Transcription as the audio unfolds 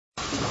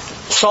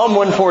Psalm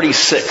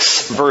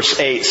 146, verse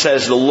 8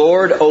 says, "The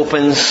Lord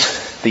opens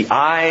the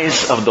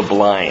eyes of the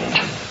blind."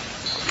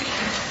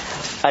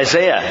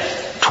 Isaiah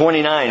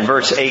 29,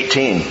 verse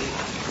 18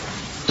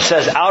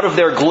 says, "Out of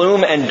their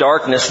gloom and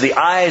darkness, the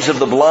eyes of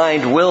the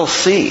blind will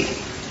see."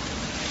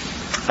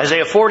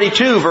 Isaiah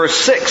 42, verse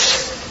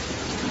 6,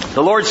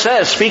 the Lord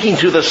says, speaking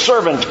to the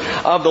servant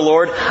of the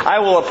Lord, "I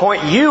will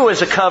appoint you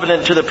as a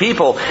covenant to the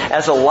people,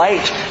 as a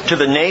light to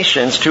the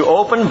nations, to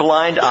open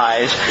blind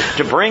eyes,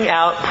 to bring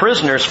out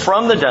prisoners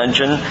from the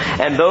dungeon,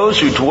 and those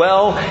who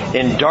dwell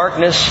in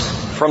darkness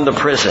from the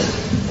prison."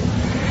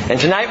 And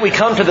tonight we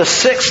come to the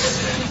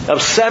sixth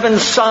of 7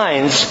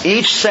 signs,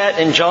 each set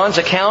in John's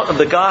account of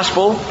the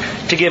gospel,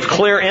 to give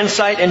clear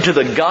insight into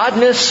the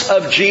godness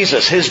of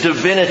Jesus, His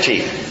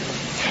divinity,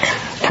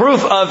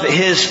 proof of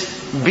His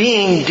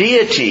being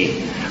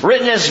deity,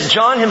 written as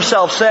John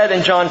himself said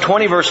in John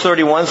 20 verse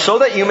 31, "So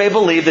that you may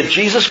believe that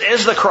Jesus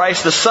is the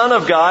Christ, the Son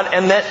of God,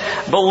 and that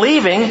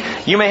believing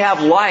you may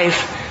have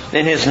life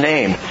in His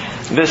name."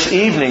 This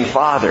evening,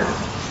 Father,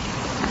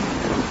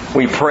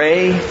 we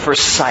pray for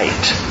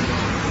sight.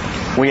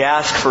 We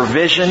ask for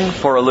vision,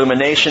 for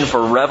illumination,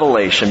 for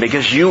revelation,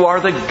 because You are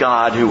the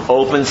God who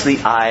opens the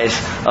eyes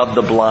of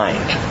the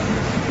blind.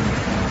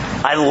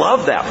 I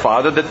love that,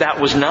 Father,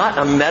 that was not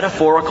a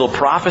metaphorical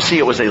prophecy.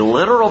 It was a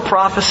literal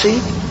prophecy.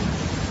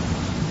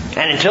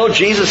 And until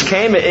Jesus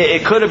came,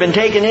 it could have been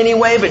taken any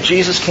way, but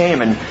Jesus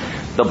came and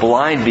the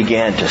blind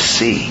began to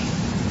see.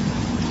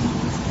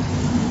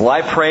 Well,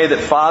 I pray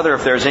that, Father,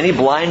 if there's any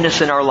blindness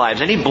in our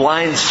lives, any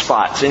blind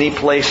spots, any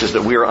places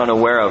that we are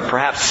unaware of,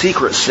 perhaps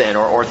secret sin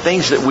or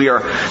things that we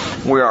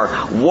are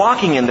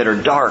walking in that are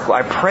dark,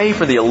 I pray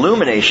for the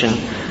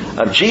illumination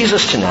of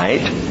Jesus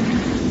tonight.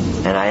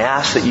 And I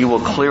ask that You will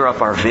clear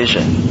up our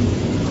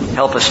vision.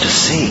 Help us to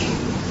see.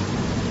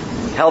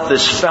 Help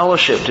this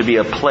fellowship to be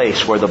a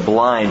place where the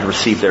blind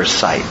receive their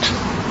sight.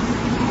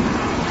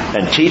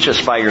 And teach us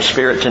by Your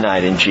Spirit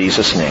tonight in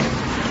Jesus' name.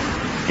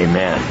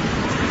 Amen.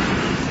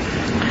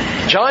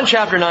 John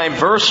chapter 9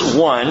 verse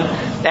 1,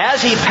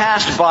 "As He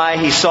passed by,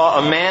 He saw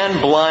a man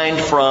blind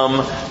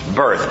from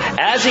birth."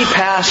 As He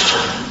passed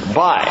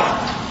by.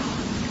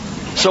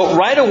 So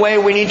right away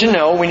we need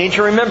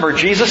to remember,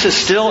 Jesus is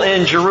still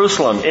in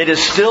Jerusalem. It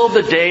is still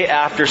the day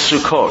after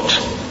Sukkot.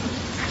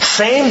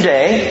 Same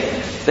day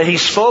that He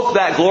spoke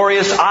that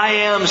glorious "I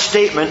am"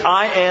 statement,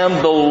 "I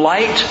am the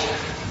light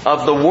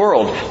of the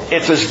world."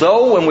 It's as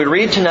though when we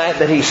read tonight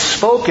that He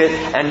spoke it,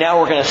 and now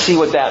we're going to see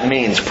what that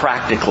means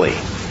practically.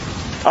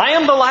 "I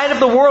am the light of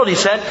the world," He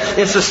said.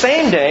 It's the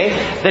same day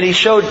that He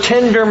showed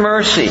tender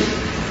mercy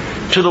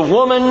to the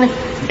woman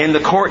in the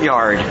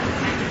courtyard,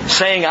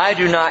 saying, "I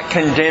do not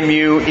condemn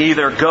you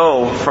either.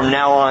 Go from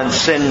now on,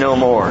 sin no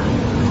more."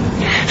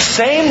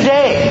 Same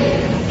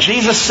day,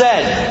 Jesus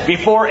said,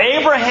 "Before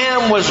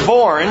Abraham was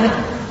born,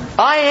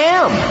 I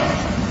am."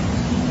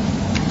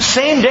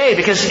 Same day,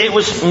 because it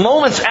was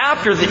moments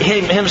after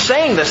him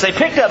saying this, they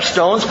picked up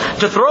stones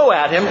to throw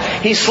at Him.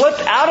 He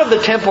slipped out of the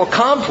temple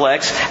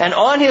complex, and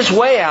on His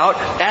way out,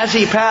 as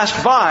He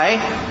passed by,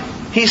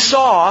 He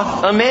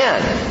saw a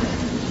man.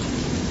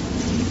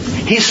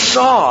 He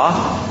saw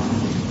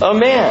a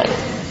man.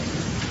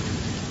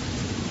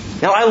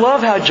 Now I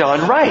love how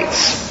John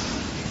writes.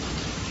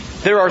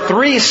 There are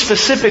 3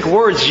 specific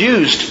words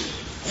used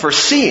for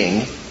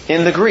seeing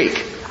in the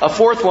Greek. A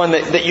fourth one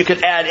that you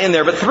could add in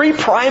there, but 3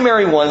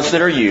 primary ones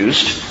that are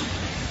used.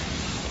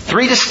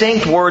 3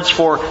 distinct words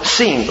for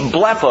seeing.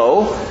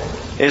 Blepo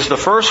is the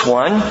first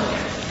one.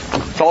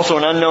 It's also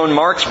an unknown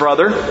Mark's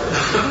brother.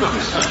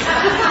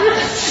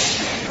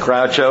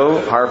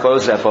 Groucho, Harpo,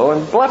 Zeppo,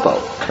 and Blepo,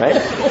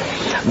 right?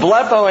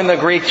 Blepo in the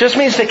Greek just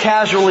means to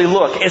casually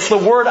look. It's the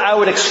word I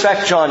would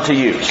expect John to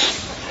use.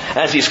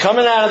 As he's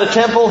coming out of the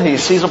temple, he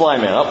sees a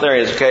blind man. Oh, there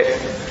he is, okay.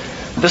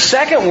 The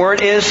second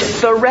word is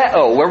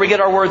theoreo, where we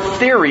get our word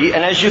theory,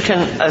 and as you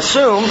can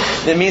assume,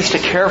 it means to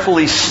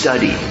carefully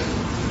study.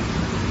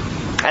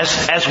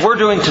 As we're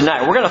doing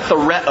tonight, we're going to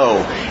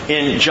theoreo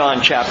in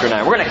John chapter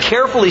 9. We're going to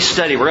carefully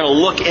study. We're going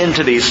to look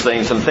into these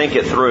things and think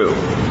it through.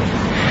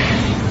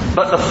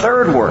 But the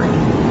third word,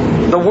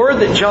 the word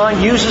that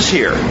John uses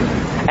here,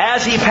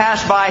 as he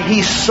passed by,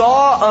 he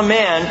saw a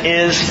man,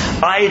 is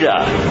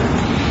Ida.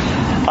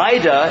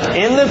 Ida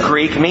in the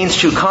Greek means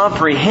to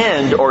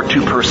comprehend or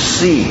to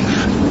perceive.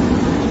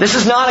 This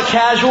is not a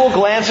casual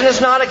glance and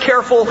it's not a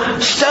careful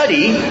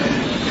study.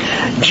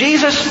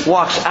 Jesus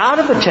walks out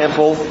of the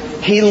temple,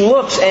 He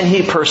looks and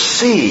He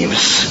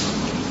perceives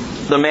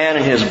the man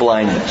in his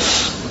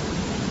blindness.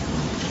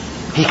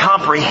 He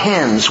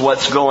comprehends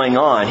what's going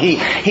on.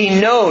 He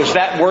knows.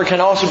 That word can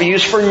also be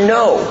used for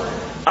know.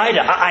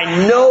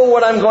 I know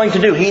what I'm going to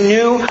do. He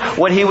knew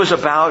what He was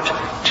about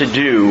to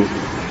do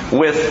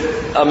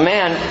with a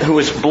man who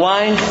was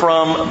blind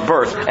from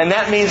birth. And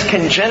that means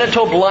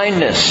congenital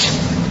blindness.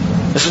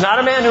 This is not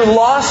a man who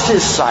lost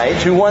his sight,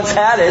 who once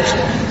had it,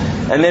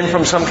 and then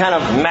from some kind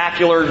of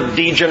macular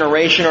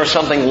degeneration or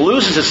something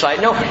loses his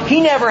sight. No, he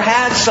never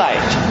had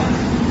sight.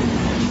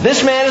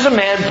 This man is a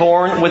man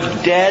born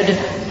with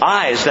dead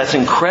eyes. That's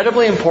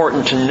incredibly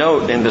important to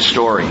note in the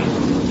story.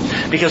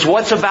 Because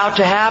what's about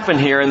to happen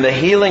here in the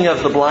healing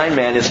of the blind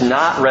man is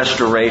not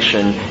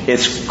restoration,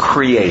 it's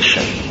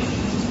creation.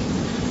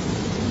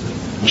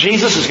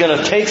 Jesus is going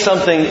to take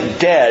something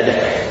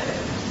dead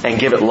and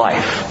give it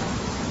life.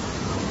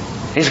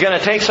 He's going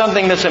to take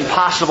something that's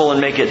impossible and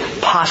make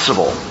it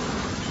possible.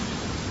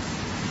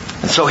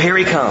 And so here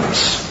he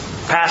comes.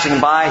 Passing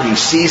by, he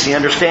sees, he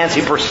understands,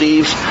 he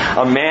perceives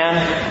a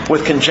man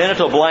with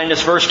congenital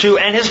blindness. Verse 2,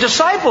 and his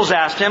disciples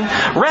asked him,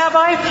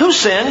 Rabbi, who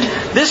sinned,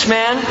 this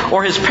man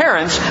or his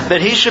parents,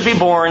 that he should be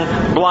born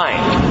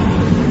blind?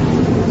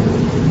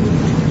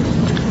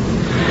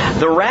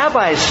 The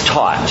rabbis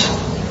taught,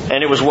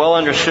 and it was well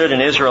understood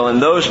in Israel in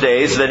those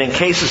days, that in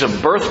cases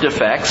of birth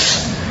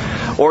defects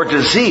or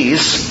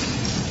disease,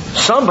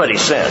 somebody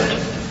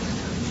sinned.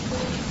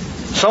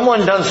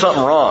 Someone done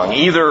something wrong.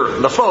 Either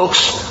the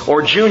folks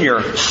or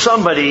Junior,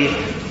 somebody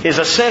is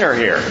a sinner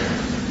here.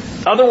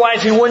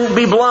 Otherwise he wouldn't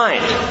be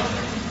blind.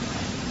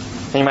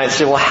 And you might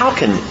say, well, how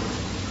can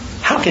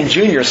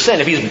Junior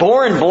sin? If he's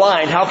born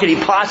blind, how could he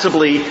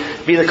possibly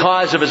be the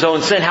cause of his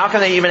own sin? How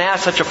can they even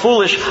ask such a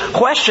foolish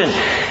question?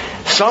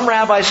 Some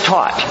rabbis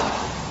taught,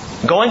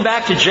 going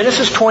back to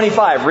Genesis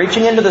 25,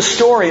 reaching into the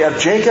story of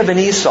Jacob and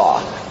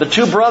Esau, the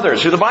two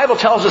brothers, who the Bible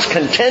tells us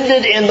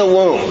contended in the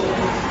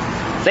womb.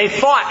 They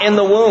fought in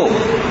the womb.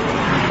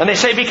 And they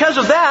say because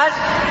of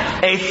that,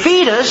 a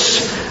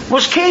fetus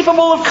was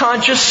capable of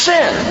conscious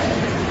sin.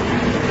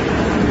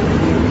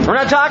 We're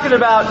not talking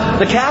about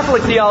the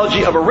Catholic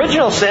theology of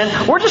original sin.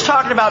 We're just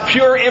talking about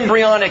pure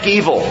embryonic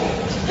evil.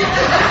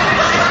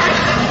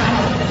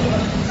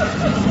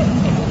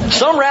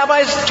 Some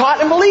rabbis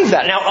taught and believed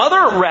that. Now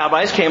other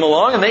rabbis came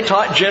along and they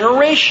taught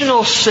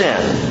generational sin.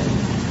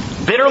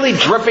 Bitterly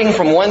dripping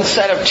from one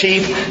set of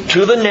teeth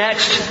to the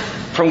next,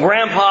 from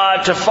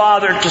grandpa to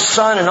father to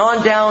son and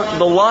on down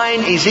the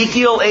line.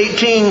 Ezekiel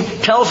 18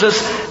 tells us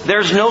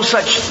there's no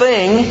such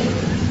thing.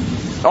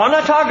 Now, I'm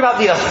not talking about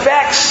the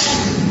effects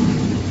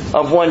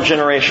of one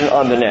generation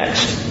on the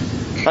next.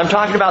 I'm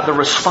talking about the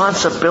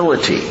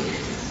responsibility.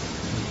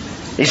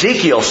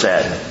 Ezekiel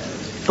said,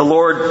 the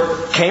word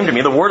of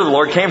the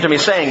Lord came to me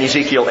saying,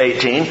 Ezekiel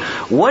 18,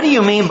 what do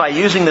you mean by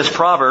using this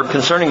proverb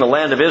concerning the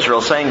land of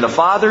Israel, saying the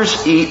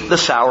fathers eat the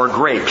sour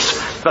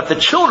grapes, but the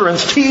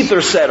children's teeth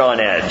are set on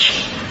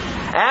edge?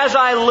 As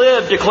I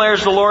live,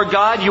 declares the Lord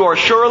God, you are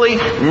surely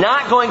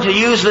not going to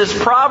use this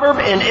proverb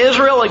in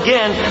Israel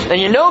again.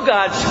 And you know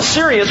God's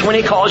serious when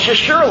He calls you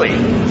surely.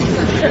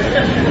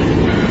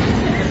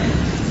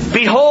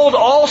 Behold,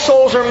 all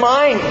souls are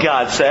mine,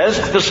 God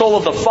says. The soul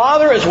of the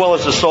Father as well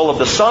as the soul of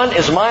the Son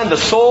is mine. The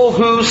soul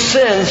whose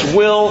sins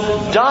will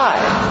die.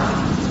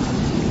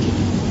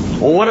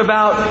 Well, what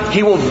about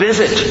He will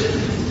visit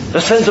the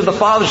sins of the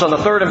fathers on the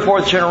third and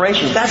fourth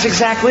generation? That's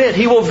exactly it.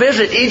 He will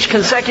visit each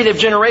consecutive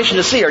generation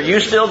to see, are you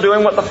still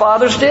doing what the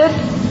fathers did?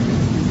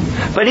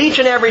 But each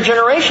and every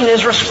generation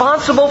is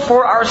responsible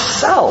for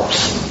ourselves.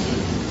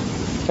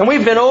 And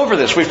we've been over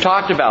this. We've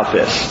talked about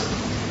this.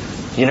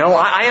 You know,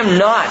 I am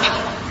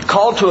not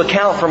called to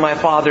account for my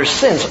father's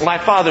sins. My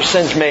father's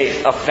sins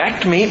may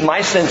affect me.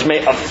 My sins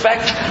may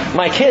affect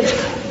my kids.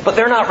 But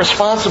they're not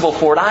responsible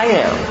for it. I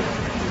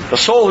am. The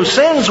soul whose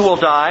sins will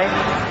die,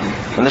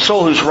 and the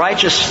soul who's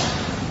righteous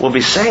will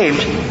be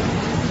saved.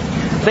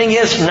 Thing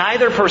is,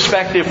 neither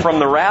perspective from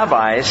the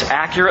rabbis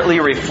accurately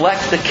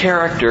reflect the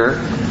character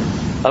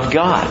of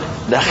God.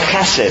 The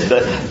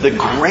chesed, the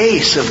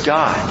grace of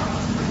God.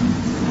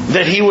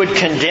 That He would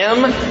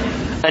condemn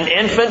an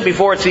infant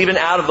before it's even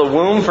out of the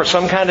womb for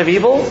some kind of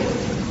evil?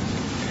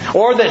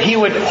 Or that He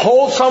would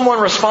hold someone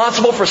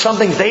responsible for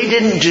something they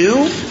didn't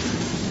do?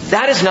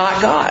 That is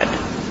not God.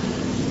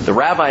 The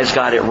rabbis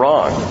got it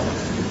wrong.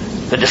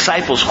 The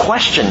disciples'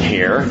 question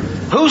here,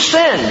 who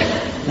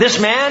sinned? This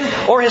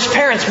man or his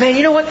parents? Man,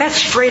 you know what? That's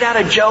straight out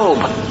of Job.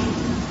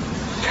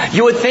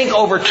 You would think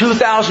over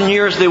 2,000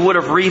 years they would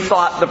have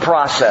rethought the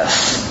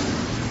process.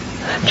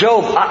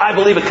 Job, I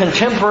believe a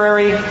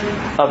contemporary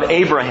of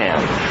Abraham,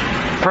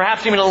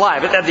 perhaps even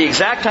alive, at the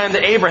exact time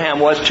that Abraham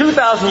was,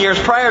 2,000 years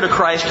prior to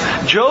Christ,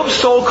 Job's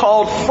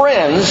so-called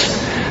friends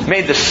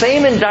made the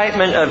same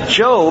indictment of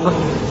Job.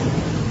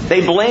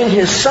 They blamed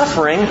his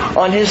suffering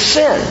on his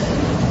sin.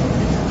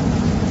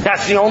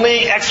 That's the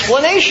only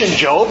explanation,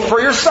 Job, for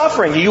your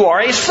suffering. You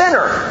are a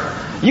sinner.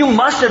 You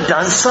must have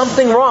done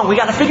something wrong. We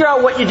got to figure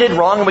out what you did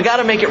wrong, and we got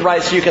to make it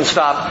right so you can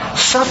stop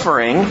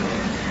suffering.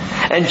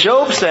 And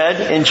Job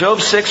said in Job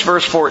 6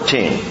 verse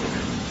 14,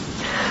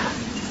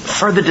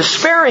 for the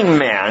despairing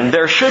man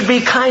there should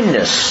be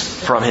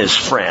kindness from his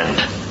friend,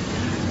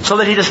 so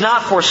that he does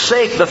not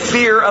forsake the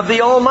fear of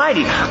the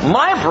Almighty.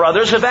 My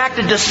brothers have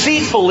acted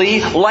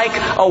deceitfully like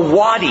a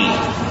wadi,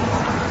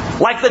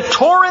 like the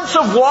torrents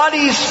of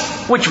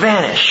wadis which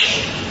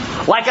vanish,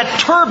 like a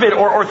turbid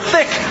or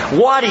thick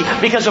wadi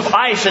because of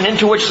ice and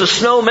into which the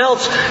snow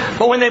melts.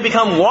 But when they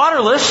become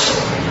waterless,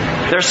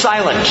 they're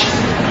silent.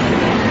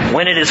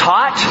 When it is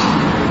hot,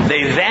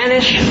 they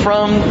vanish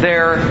from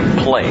their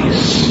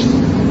place.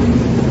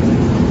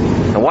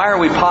 And why are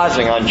we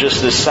pausing on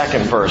just this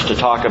second verse to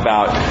talk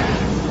about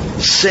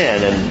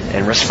sin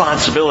and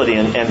responsibility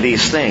and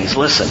these things?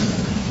 Listen,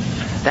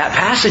 that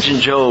passage in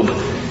Job,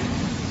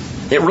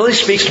 it really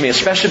speaks to me,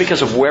 especially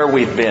because of where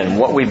we've been,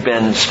 what we've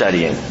been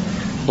studying.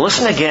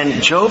 Listen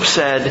again, Job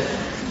said,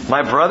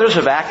 my brothers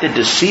have acted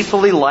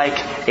deceitfully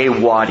like a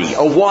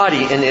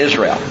wadi in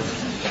Israel.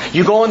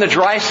 You go in the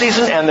dry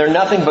season and they're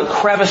nothing but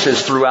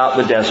crevices throughout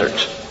the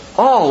desert.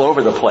 All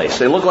over the place.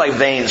 They look like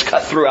veins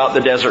cut throughout the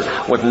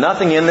desert with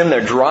nothing in them. They're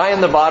dry in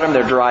the bottom,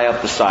 they're dry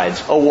up the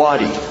sides. A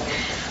wadi.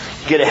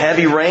 Get a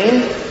heavy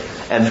rain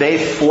and they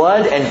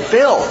flood and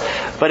fill.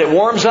 But it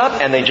warms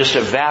up and they just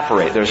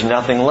evaporate. There's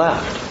nothing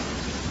left.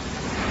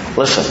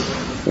 Listen,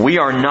 we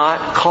are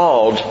not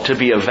called to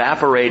be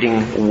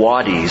evaporating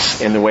wadis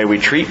in the way we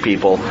treat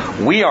people.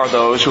 We are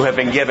those who have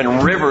been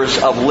given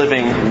rivers of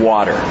living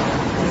water.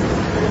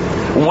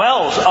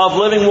 Wells of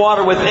living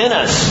water within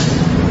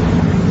us.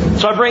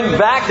 So I bring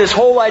back this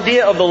whole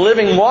idea of the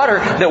living water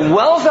that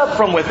wells up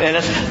from within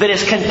us, that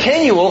is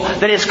continual,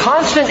 that is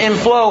constant in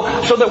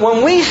flow, so that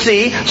when we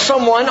see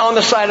someone on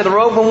the side of the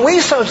road, when we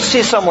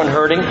see someone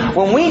hurting,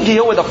 when we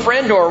deal with a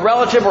friend or a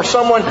relative or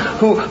someone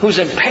who's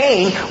in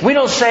pain, we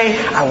don't say,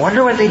 I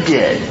wonder what they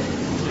did.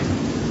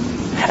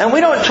 And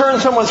we don't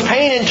turn someone's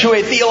pain into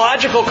a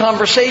theological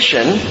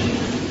conversation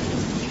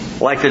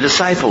like the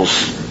disciples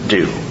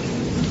do.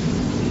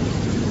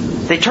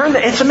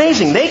 It's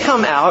amazing. They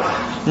come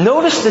out.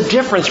 Notice the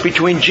difference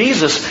between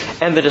Jesus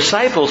and the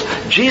disciples.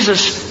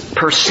 Jesus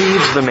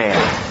perceives the man.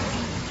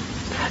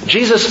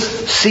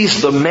 Jesus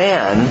sees the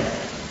man.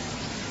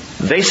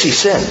 They see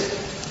sin.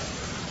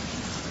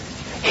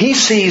 He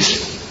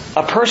sees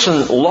a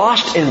person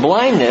lost in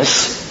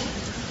blindness.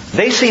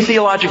 They see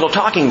theological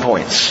talking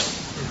points.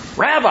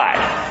 Rabbi.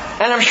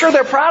 And I'm sure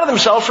they're proud of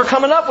themselves for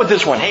coming up with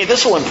this one. Hey,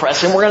 this will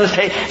impress him. We're going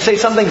to say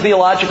something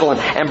theological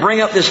and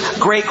bring up this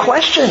great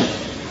question.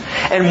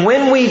 And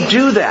when we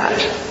do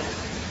that,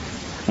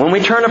 when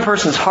we turn a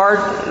person's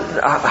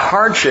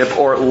hardship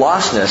or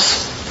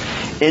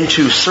lostness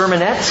into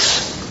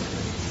sermonettes,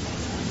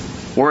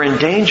 we're in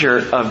danger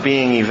of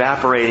being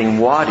evaporating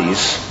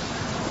wadis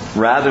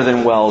rather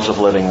than wells of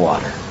living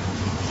water.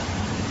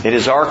 It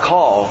is our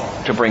call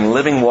to bring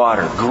living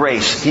water,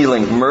 grace,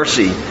 healing,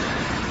 mercy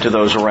to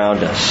those around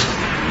us.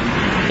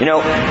 You know,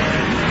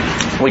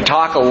 we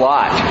talk a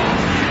lot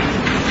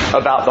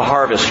about the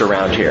harvest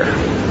around here.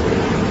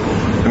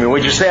 I mean,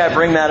 would you say I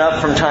bring that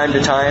up from time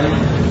to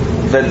time?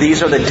 That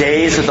these are the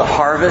days of the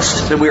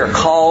harvest, that we are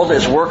called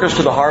as workers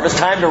to the harvest.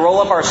 Time to roll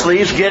up our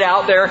sleeves, get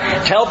out there,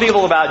 tell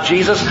people about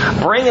Jesus,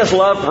 bring His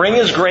love, bring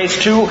His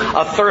grace to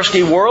a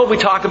thirsty world. We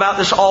talk about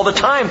this all the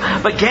time.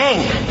 But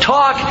gang,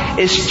 talk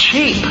is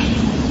cheap.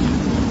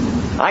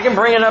 I can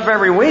bring it up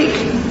every week.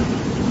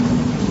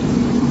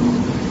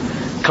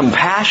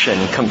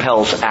 Compassion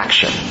compels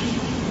action.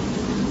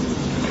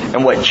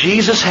 And what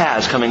Jesus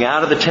has coming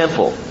out of the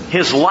temple,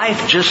 His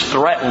life just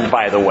threatened,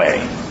 by the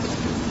way.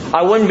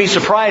 I wouldn't be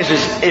surprised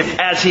if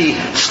as He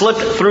slipped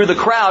through the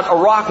crowd, a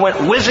rock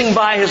went whizzing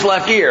by His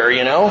left ear,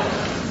 you know.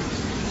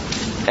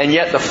 And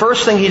yet the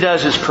first thing He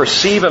does is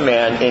perceive a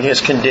man in his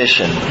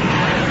condition.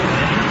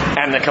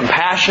 And the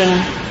compassion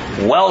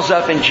wells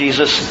up in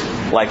Jesus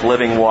like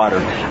living water.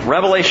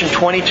 Revelation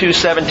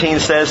 22:17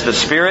 says, the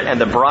Spirit and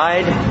the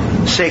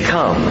bride say,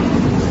 come.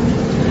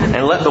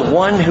 And let the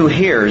one who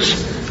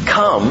hears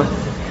come,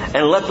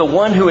 and let the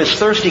one who is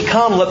thirsty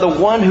come. Let the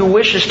one who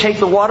wishes take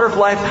the water of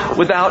life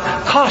without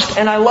cost.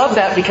 And I love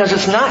that because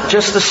it's not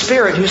just the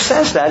Spirit who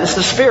says that. It's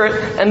the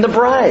Spirit and the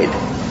bride.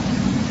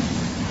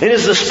 It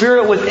is the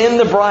Spirit within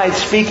the bride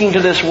speaking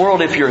to this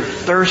world. If you're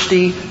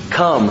thirsty,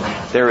 come.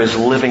 There is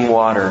living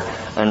water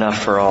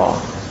enough for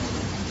all.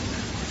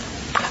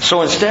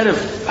 So instead of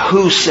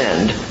who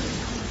sinned,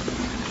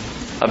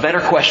 a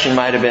better question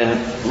might have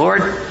been,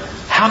 Lord,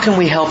 how can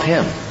we help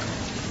him?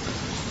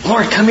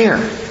 Lord, come here.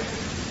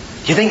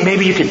 Do you think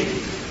maybe you could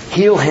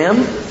heal him?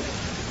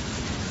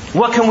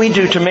 What can we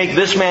do to make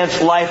this man's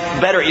life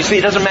better? You see,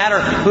 it doesn't matter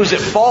who's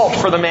at fault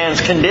for the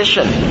man's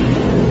condition.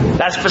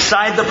 That's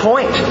beside the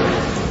point.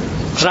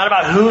 It's not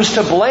about who's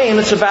to blame.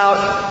 It's about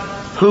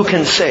who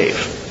can save.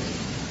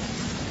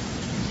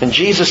 And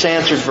Jesus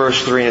answered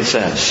verse 3 and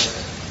says,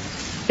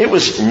 it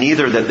was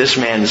neither that this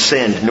man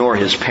sinned nor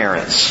his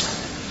parents,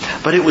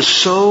 but it was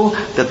so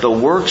that the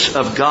works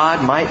of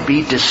God might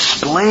be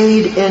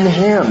displayed in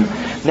him.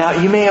 Now,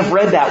 you may have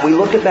read that. We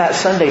looked at that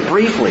Sunday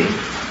briefly.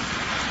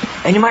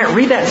 And you might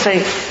read that and say,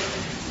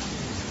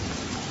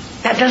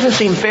 that doesn't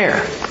seem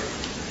fair.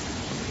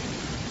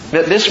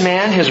 That this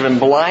man has been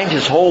blind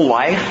his whole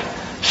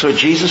life so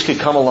Jesus could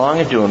come along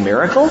and do a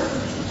miracle?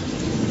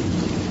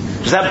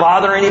 Does that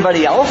bother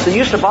anybody else? It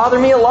used to bother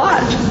me a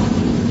lot.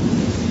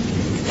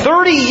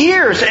 30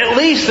 years at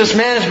least this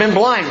man has been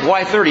blind.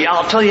 Why 30?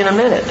 I'll tell you in a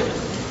minute.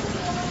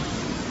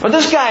 But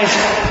this guy's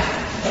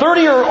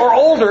 30 or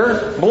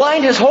older,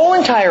 blind his whole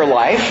entire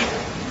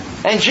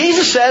life. And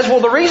Jesus says, well,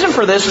 the reason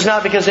for this is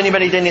not because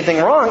anybody did anything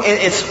wrong.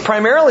 It's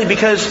primarily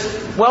because,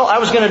 well, I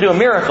was going to do a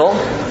miracle.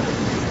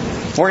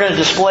 We're going to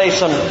display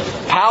some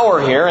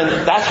power here,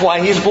 and that's why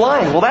he's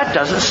blind. Well, that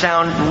doesn't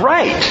sound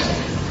right.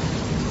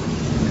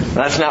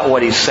 That's not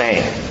what he's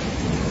saying.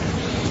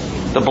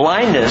 The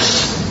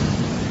blindness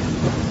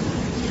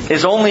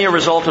is only a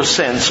result of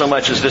sin so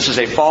much as this is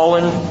a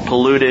fallen,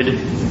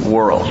 polluted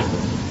world.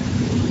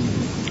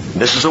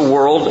 This is a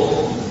world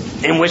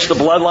in which the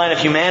bloodline of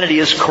humanity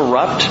is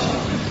corrupt.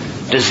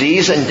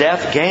 Disease and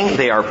death, gang,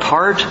 they are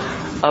part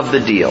of the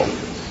deal.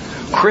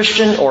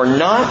 Christian or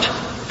not,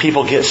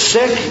 people get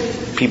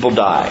sick, people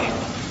die.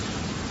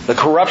 The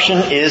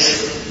corruption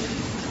is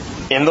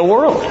in the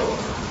world.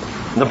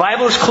 The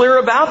Bible is clear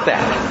about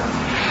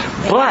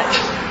that. But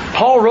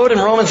Paul wrote in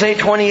Romans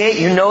 8:28,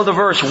 you know the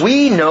verse,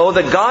 we know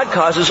that God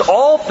causes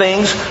all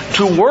things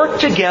to work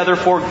together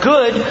for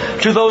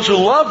good to those who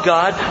love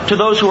God, to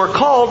those who are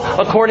called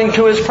according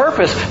to His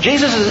purpose.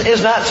 Jesus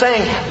is not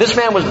saying, this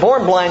man was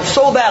born blind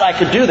so that I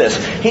could do this.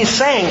 He's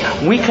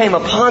saying, we came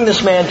upon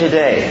this man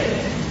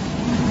today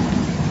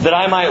that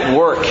I might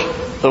work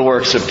the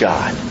works of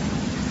God.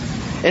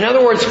 In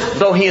other words,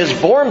 though he is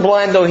born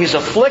blind, though he's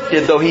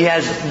afflicted, though he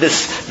has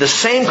the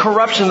same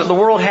corruption that the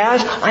world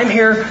has, I'm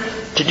here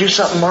to do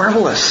something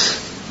marvelous.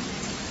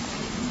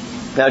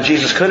 Now,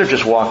 Jesus could have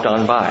just walked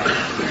on by.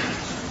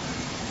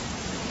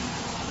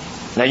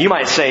 Now, you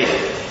might say,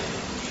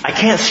 I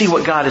can't see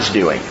what God is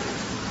doing.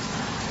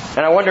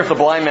 And I wonder if the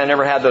blind man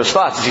ever had those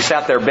thoughts as he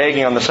sat there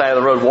begging on the side of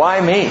the road, why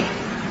me?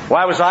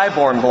 Why was I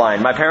born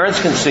blind? My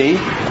parents can see.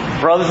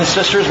 Brothers and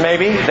sisters,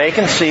 maybe, they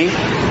can see.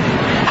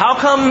 How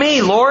come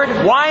me, Lord?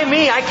 Why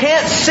me? I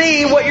can't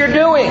see what you're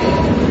doing.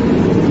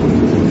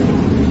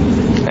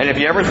 And if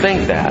you ever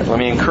think that, let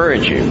me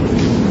encourage you.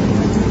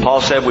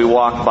 Paul said we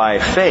walk by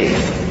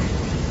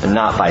faith and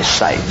not by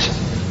sight.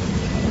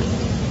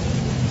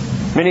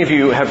 Many of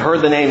you have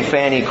heard the name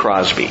Fanny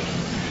Crosby.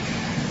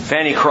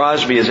 Fanny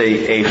Crosby is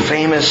a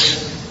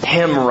famous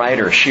hymn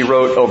writer. She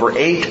wrote over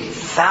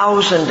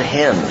 8,000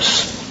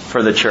 hymns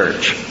for the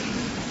church,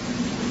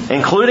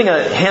 including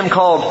a hymn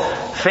called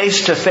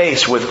Face to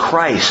Face with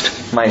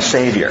Christ, My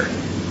Savior.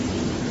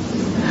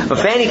 But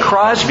Fanny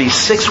Crosby,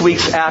 6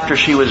 weeks after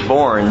she was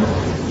born,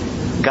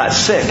 got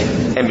sick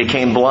and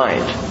became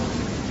blind,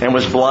 and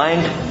was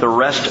blind the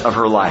rest of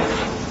her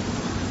life.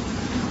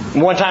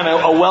 One time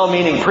a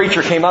well-meaning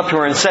preacher came up to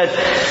her and said,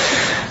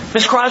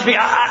 Miss Crosby,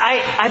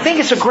 I think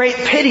it's a great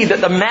pity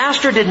that the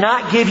Master did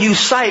not give you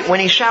sight when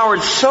He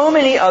showered so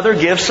many other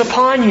gifts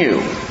upon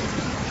you.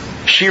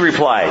 She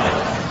replied,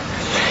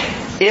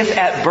 if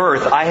at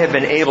birth I had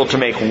been able to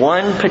make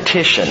one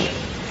petition,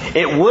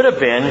 it would have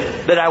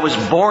been that I was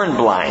born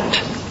blind.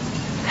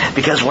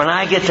 Because when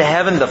I get to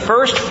heaven, the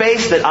first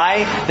face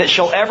that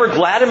shall ever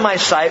gladden my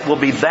sight will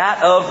be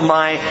that of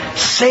my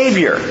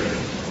Savior.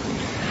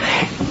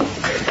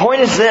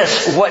 Point is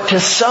this, what to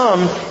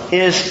some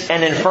is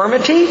an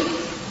infirmity,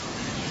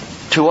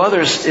 to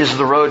others is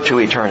the road to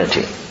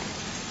eternity.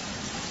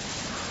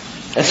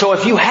 And so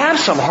if you have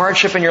some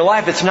hardship in your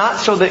life, it's not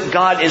so that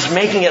God is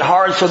making it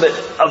hard so that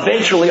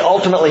eventually,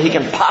 ultimately, He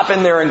can pop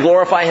in there and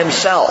glorify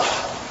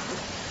Himself.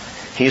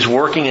 He's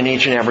working in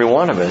each and every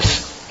one of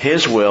us,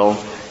 His will,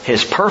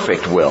 His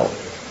perfect will.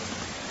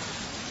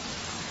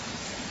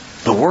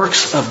 The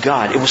works of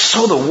God. It was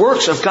so the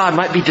works of God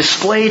might be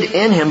displayed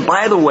in Him.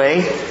 By the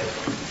way,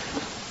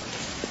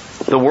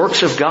 the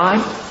works of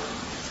God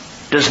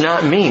does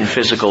not mean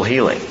physical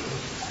healing,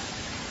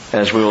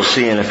 as we will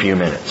see in a few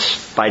minutes.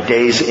 By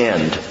day's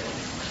end,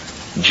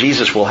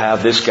 Jesus will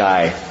have this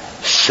guy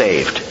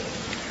saved.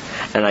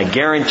 And I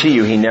guarantee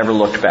you he never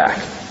looked back.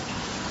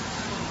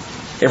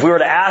 If we were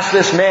to ask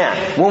this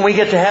man, when we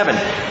get to heaven,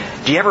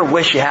 do you ever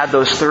wish you had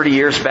those 30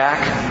 years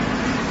back?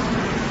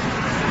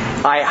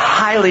 I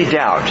highly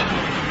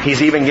doubt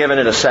he's even given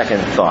it a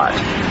second thought.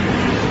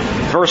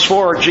 Verse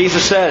 4,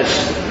 Jesus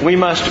says, we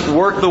must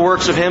work the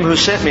works of Him who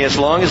sent me as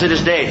long as it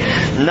is day.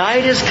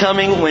 Night is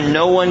coming when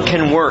no one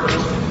can work.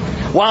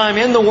 While I'm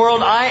in the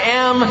world, I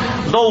am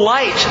the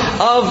light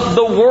of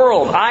the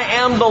world. I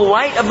am the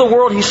light of the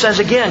world, He says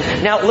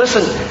again. Now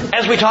listen,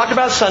 as we talked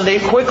about Sunday,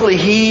 quickly,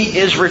 He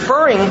is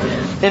referring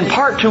in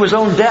part to His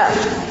own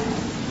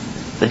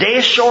death. The day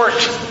is short.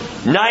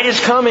 Night is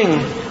coming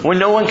when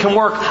no one can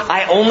work.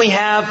 I only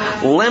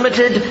have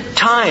limited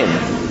time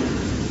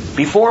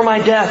before my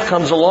death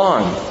comes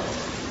along.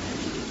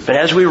 But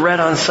as we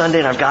read on Sunday,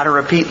 and I've got to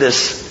repeat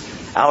this,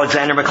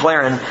 Alexander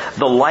McLaren,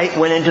 the light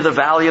went into the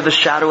valley of the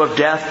shadow of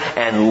death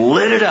and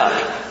lit it up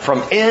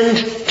from end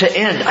to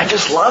end. I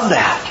just love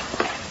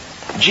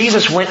that.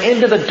 Jesus went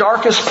into the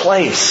darkest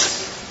place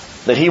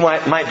that He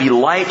might be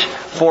light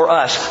for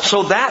us.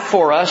 So that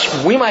for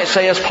us, we might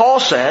say, as Paul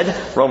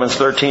said, Romans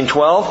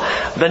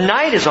 13:12, the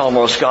night is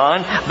almost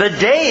gone, the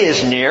day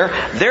is near,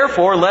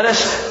 therefore let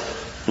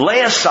us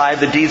lay aside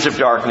the deeds of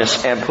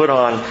darkness and put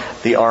on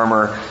the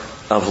armor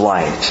of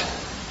light.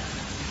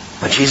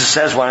 But Jesus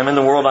says, when I'm in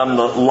the world, I'm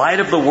the light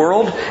of the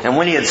world. And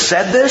when He had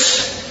said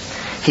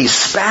this, He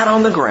spat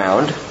on the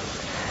ground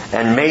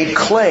and made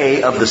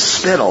clay of the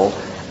spittle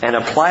and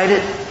applied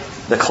it,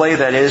 the clay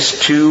that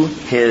is, to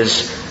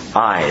His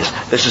eyes.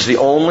 This is the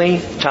only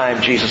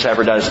time Jesus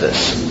ever does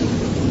this.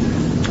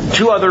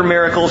 Two other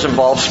miracles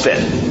involve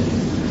spit.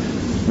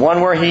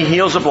 One where he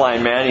heals a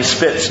blind man, he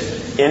spits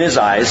in his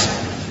eyes,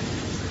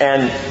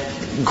 and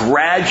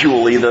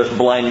gradually the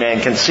blind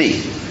man can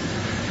see.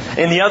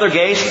 In the other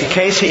case,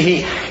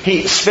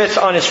 he spits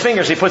on his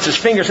fingers. He puts his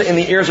fingers in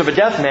the ears of a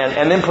deaf man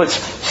and then puts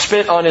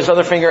spit on his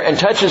other finger and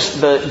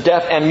touches the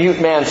deaf and mute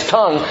man's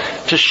tongue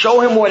to show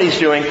him what he's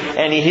doing,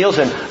 and he heals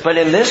him. But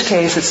in this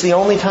case, it's the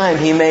only time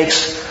he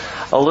makes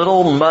a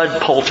little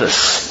mud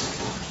poultice,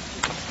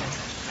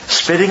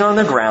 spitting on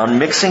the ground,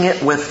 mixing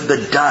it with the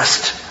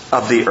dust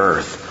of the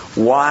earth.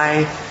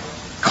 Why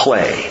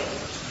clay?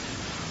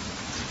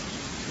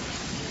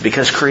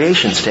 Because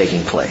creation's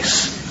taking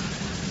place.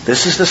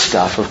 This is the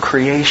stuff of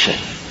creation.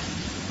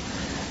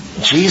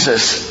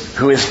 Jesus,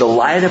 who is the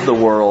light of the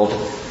world,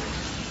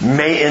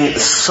 may in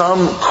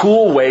some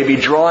cool way be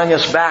drawing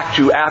us back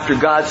to after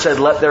God said,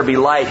 "Let there be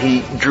light,"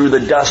 He drew the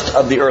dust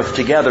of the earth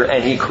together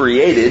and He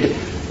created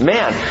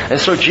man. And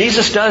so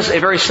Jesus does a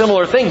very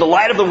similar thing. The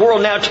light of the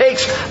world now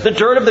takes the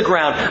dirt of the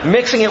ground,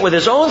 mixing it with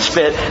His own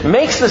spit,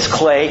 makes this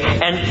clay,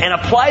 and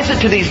applies it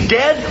to these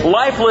dead,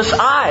 lifeless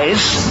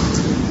eyes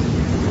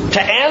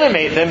to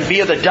animate them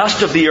via the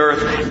dust of the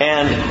earth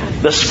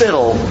and the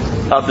spittle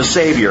of the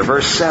Savior.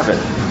 Verse 7.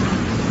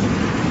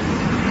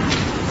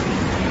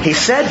 He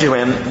said to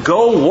him,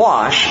 "Go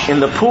wash in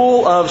the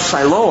pool of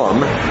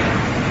Siloam,"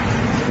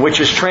 which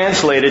is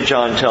translated,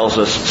 John tells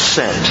us,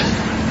 sent.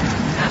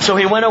 So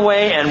he went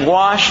away and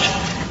washed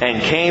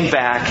and came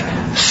back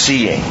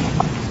seeing.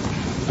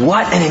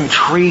 What an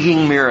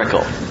intriguing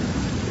miracle.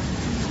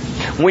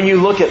 When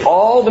you look at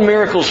all the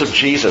miracles of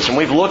Jesus, and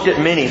we've looked at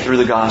many through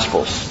the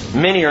Gospels.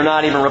 Many are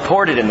not even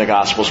reported in the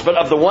Gospels. But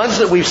of the ones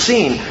that we've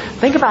seen,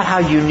 think about how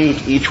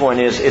unique each one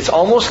is. It's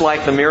almost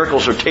like the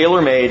miracles are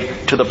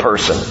tailor-made to the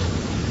person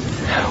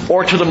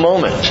or to the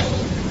moment.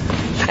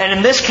 And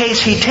in this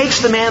case, He takes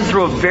the man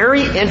through a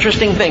very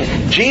interesting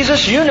thing.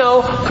 Jesus,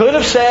 could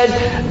have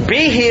said,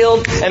 "Be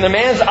healed," and the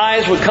man's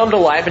eyes would come to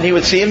life and he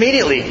would see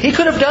immediately. He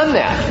could have done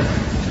that.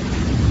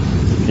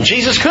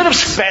 Jesus could have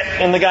spit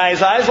in the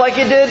guy's eyes like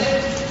He did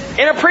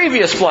in a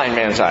previous blind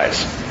man's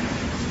eyes.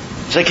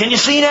 Say, "Can you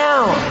see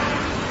now?"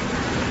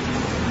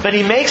 But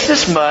He makes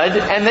this mud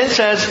and then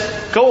says,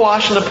 "Go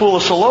wash in the pool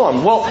of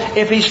Siloam." Well,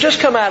 if He's just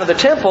come out of the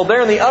temple,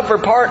 they're in the upper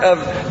part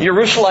of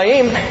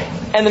Jerusalem,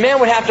 and the man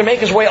would have to make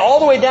his way all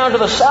the way down to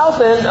the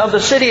south end of the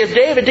city of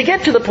David to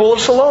get to the pool of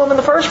Siloam in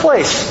the first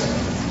place.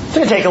 It's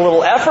going to take a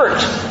little effort.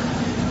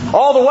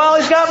 All the while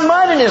He's got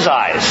mud in his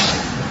eyes.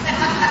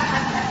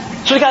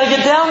 So He's got to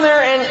get down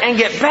there and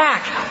get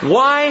back.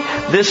 Why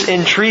this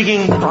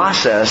intriguing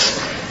process?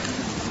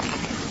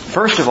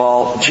 First of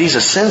all,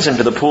 Jesus sends him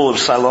to the pool of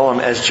Siloam,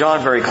 as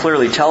John very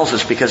clearly tells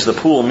us, because the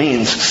pool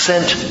means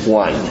sent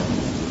one.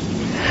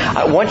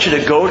 I want you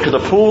to go to the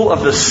pool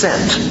of the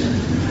sent.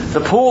 The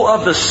pool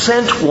of the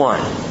sent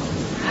one.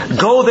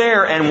 Go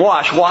there and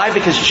wash. Why?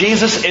 Because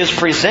Jesus is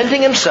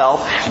presenting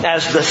Himself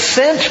as the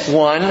sent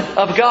one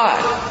of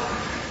God.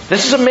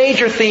 This is a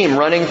major theme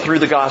running through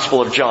the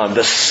Gospel of John.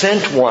 The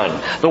sent one.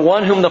 The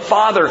one whom the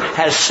Father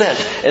has sent.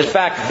 In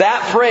fact,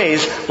 that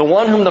phrase, the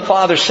one whom the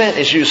Father sent,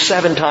 is used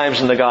 7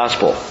 times in the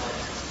Gospel.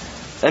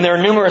 And there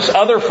are numerous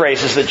other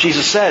phrases that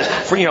Jesus says.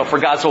 For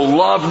God so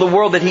loved the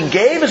world that He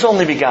gave His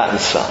only begotten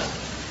Son.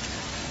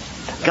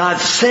 God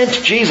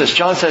sent Jesus.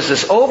 John says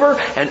this over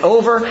and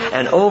over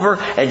and over.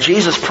 And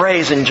Jesus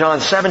prays in John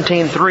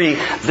 17:3,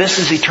 "This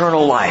is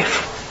eternal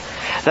life,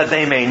 that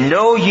they may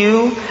know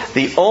You,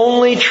 the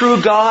only true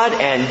God,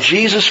 and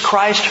Jesus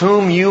Christ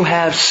whom You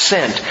have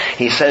sent."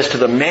 He says to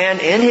the man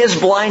in his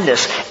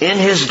blindness, in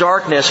his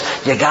darkness,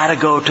 you gotta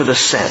go to the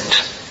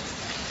sent.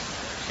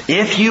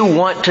 If you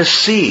want to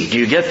see, do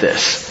you get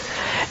this?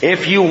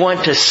 If you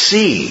want to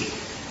see,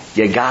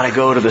 you gotta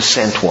go to the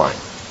sent one.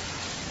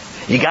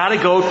 You gotta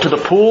go to the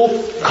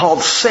pool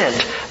called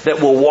sent that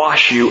will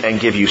wash you and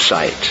give you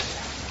sight.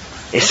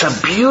 It's a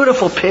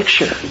beautiful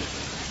picture.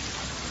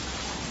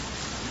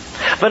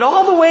 But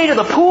all the way to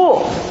the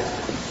pool,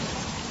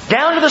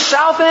 down to the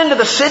south end of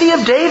the city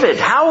of David,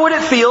 how would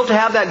it feel to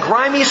have that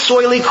grimy,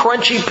 soily,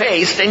 crunchy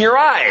paste in your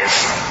eyes?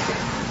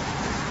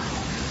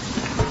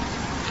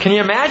 Can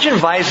you imagine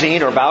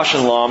Visine or Bausch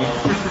 & Lomb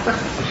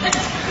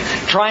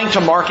trying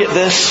to market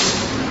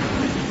this?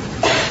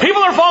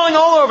 People are falling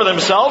all over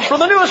themselves for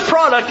the newest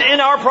product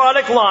in our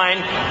product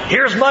line.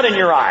 Here's mud in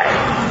your eye.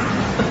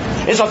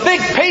 It's a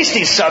thick,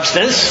 pasty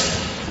substance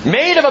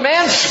made of a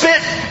man's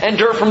spit and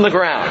dirt from the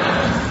ground.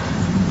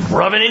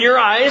 Rub it in your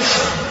eyes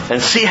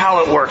and see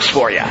how it works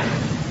for you.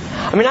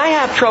 I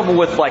have trouble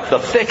with the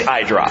thick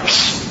eye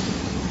drops.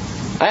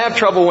 I have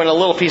trouble when a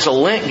little piece of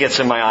lint gets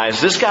in my eyes.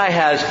 This guy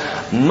has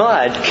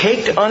mud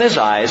caked on his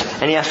eyes,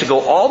 and he has to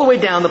go all the way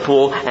down the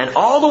pool, and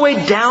all the way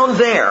down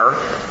there.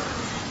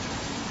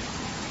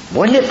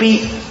 Wouldn't it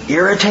be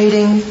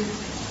irritating?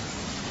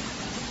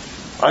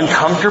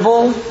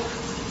 Uncomfortable?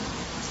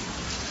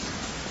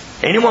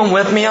 Anyone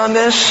with me on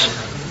this?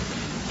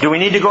 Do we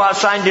need to go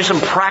outside and do some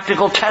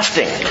practical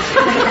testing?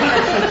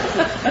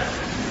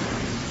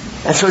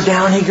 And so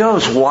down he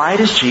goes. Why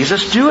does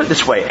Jesus do it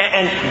this way?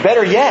 And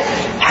better yet,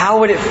 how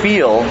would it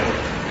feel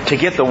to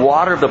get the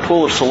water of the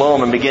pool of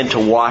Siloam and begin to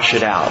wash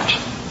it out.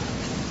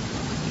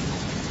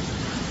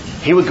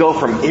 He would go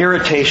from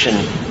irritation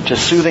to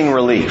soothing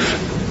relief.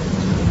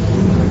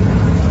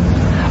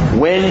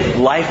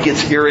 When life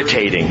gets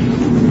irritating,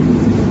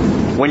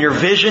 when your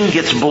vision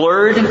gets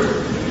blurred,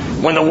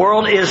 when the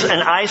world is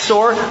an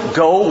eyesore,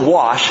 go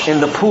wash in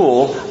the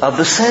pool of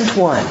the sent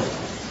one.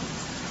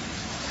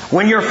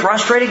 When you're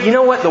frustrated, you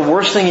know what the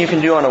worst thing you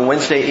can do on a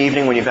Wednesday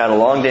evening when you've had a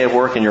long day of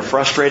work and you're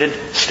frustrated?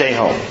 Stay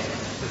home.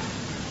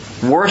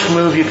 Worst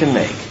move you can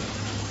make.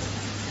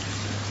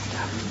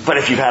 But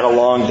if you've had a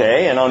long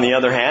day and on the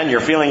other hand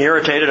you're feeling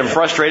irritated and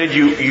frustrated,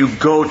 you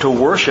go to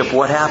worship,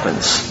 what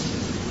happens?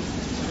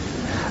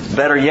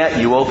 Better yet,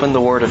 you open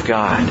the Word of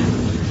God.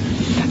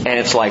 And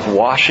it's like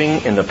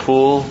washing in the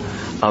pool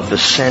of the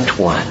sent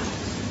one.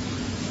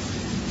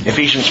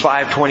 Ephesians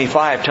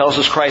 5:25 tells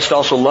us Christ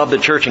also loved the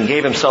church and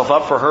gave Himself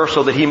up for her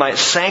so that He might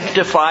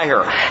sanctify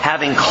her,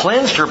 having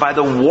cleansed her by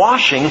the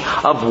washing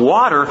of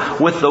water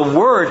with the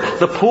Word,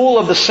 the pool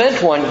of the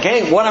sent one.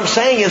 Gang, what I'm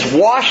saying is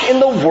wash in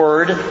the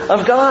Word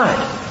of God.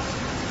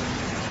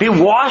 Be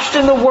washed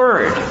in the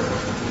Word.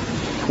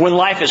 When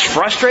life is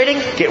frustrating,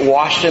 get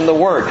washed in the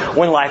Word.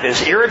 When life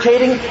is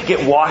irritating,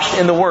 get washed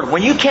in the Word.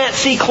 When you can't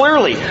see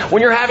clearly,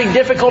 when you're having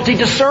difficulty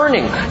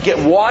discerning, get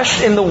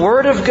washed in the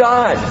Word of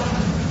God.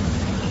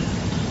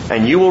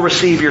 And you will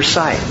receive your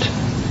sight.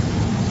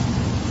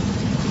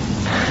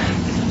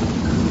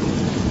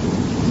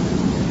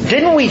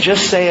 Didn't we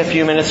just say a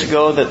few minutes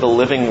ago that the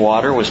living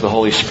water was the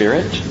Holy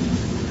Spirit?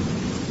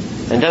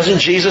 And doesn't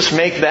Jesus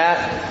make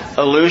that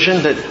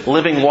allusion that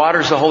living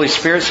water is the Holy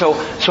Spirit? So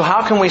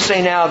how can we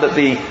say now that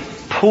the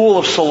pool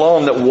of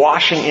Siloam, that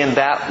washing in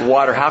that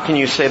water, how can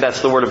you say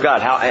that's the Word of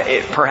God?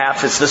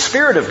 Perhaps it's the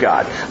Spirit of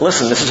God.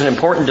 Listen, this is an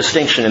important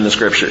distinction in the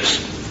Scriptures.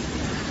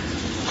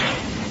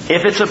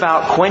 If it's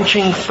about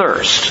quenching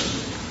thirst,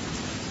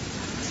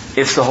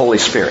 it's the Holy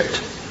Spirit.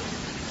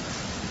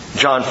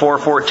 John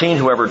 4:14,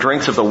 whoever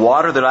drinks of the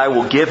water that I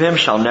will give him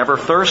shall never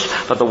thirst,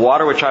 but the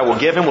water which I will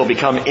give him will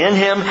become in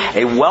him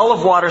a well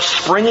of water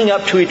springing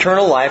up to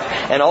eternal life.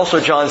 And also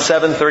John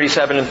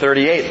 7:37 and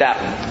 38,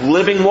 that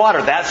living water,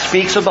 that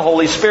speaks of the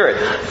Holy Spirit.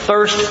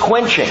 Thirst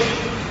quenching.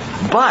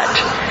 But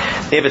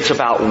if it's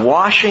about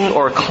washing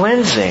or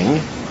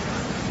cleansing,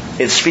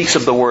 it speaks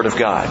of the Word of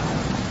God.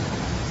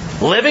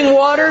 Living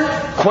water,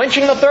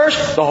 quenching the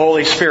thirst, the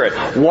Holy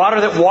Spirit.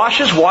 Water that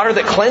washes, water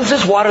that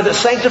cleanses, water that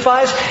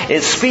sanctifies,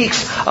 it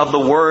speaks of the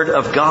Word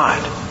of God.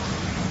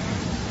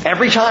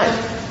 Every time,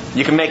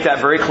 you can make that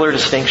very clear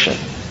distinction.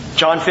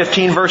 John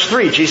 15 verse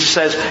 3, Jesus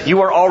says,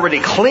 you are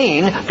already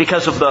clean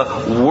because of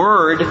the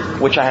Word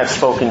which I have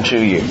spoken to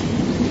you.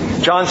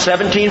 John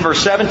 17 verse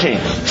 17,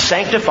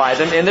 sanctify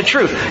them in the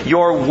truth.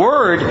 Your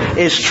Word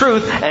is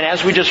truth. And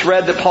as we just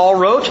read that Paul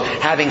wrote,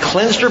 having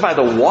cleansed her by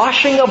the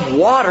washing of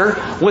water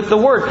with the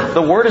Word.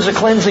 The Word is a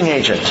cleansing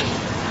agent.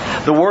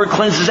 The Word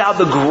cleanses out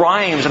the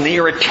grimes and the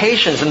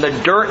irritations and the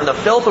dirt and the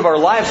filth of our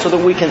lives so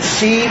that we can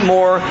see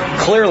more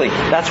clearly.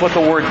 That's what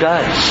the Word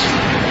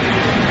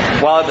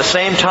does. While at the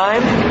same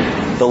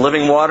time, the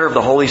living water of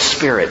the Holy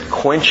Spirit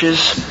quenches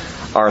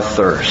our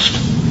thirst.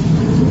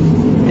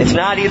 It's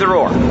not either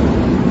or.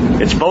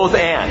 It's both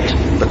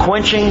and. The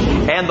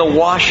quenching and the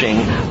washing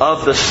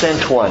of the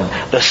sent one.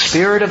 The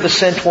Spirit of the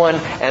sent one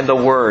and the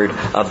Word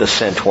of the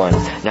sent one.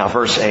 Now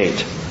verse 8.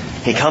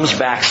 He comes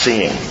back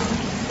seeing.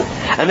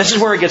 And this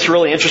is where it gets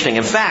really interesting.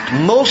 In fact,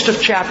 most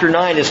of chapter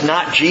 9 is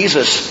not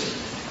Jesus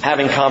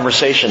having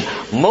conversation.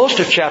 Most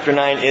of chapter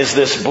 9 is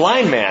this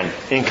blind man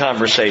in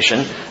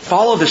conversation.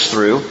 Follow this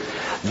through.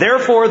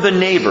 Therefore the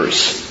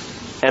neighbors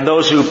and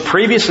those who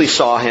previously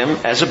saw him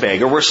as a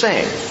beggar were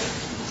saying,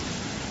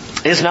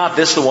 is not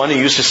this the one who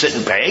used to sit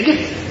and beg?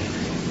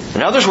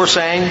 And others were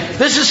saying,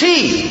 this is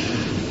he.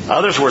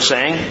 Others were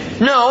saying,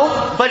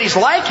 no, but he's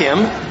like him.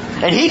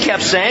 And he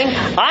kept saying,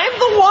 I'm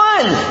the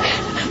one.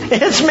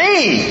 It's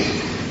me.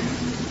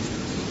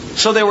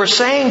 So they were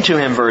saying to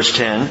him, verse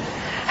 10,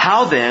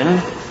 how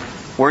then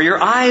were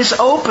your eyes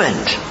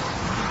opened?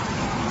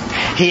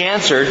 He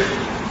answered,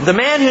 the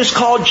man who's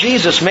called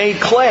Jesus made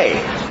clay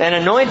and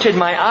anointed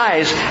my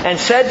eyes and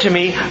said to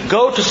me,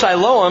 go to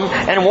Siloam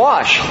and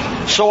wash.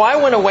 So I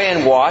went away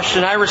and washed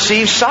and I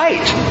received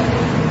sight.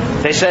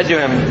 They said to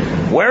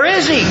him, where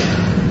is he?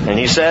 And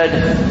he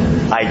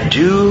said, I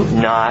do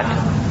not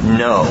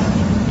know.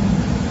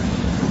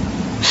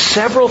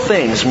 Several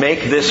things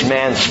make this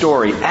man's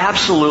story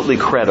absolutely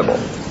credible.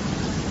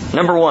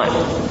 Number one,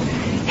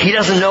 he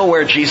doesn't know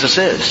where Jesus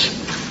is.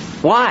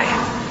 Why?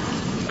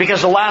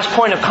 Because the last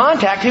point of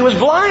contact, he was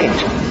blind.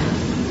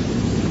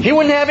 He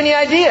wouldn't have any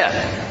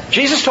idea.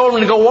 Jesus told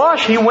him to go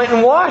wash. He went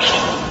and washed.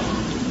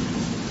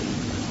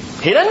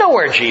 He doesn't know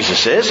where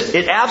Jesus is.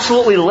 It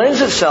absolutely lends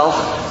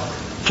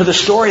itself to the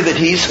story that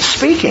he's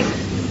speaking.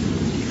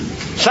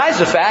 Besides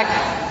the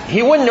fact,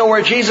 he wouldn't know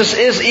where Jesus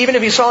is even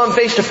if he saw him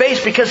face to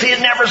face because he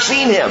had never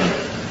seen him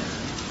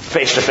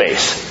face to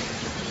face.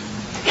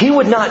 He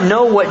would not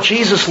know what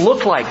Jesus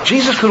looked like.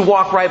 Jesus could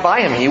walk right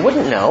by him. He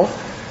wouldn't know.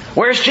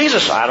 Where's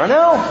Jesus? I don't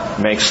know.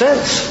 Makes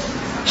sense.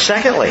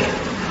 Secondly,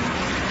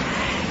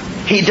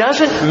 he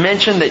doesn't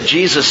mention that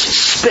Jesus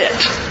spit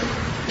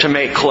to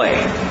make clay.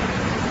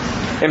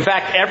 In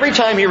fact, every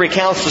time he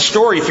recounts the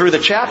story through the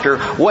chapter,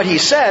 what he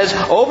says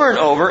over and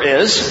over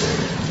is,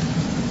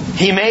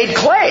 he made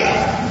clay.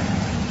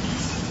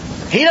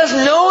 He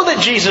doesn't know that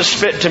Jesus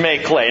spit to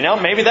make clay. Now,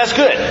 maybe that's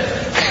good.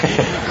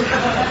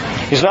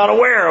 He's not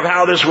aware of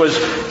how this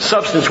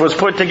substance was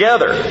put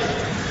together.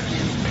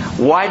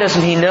 Why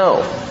doesn't he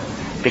know?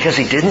 Because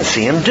he didn't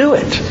see him do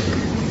it.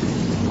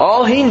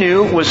 All he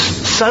knew was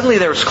suddenly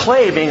there was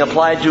clay being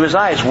applied to his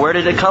eyes. Where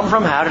did it come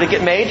from? How did it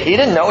get made? He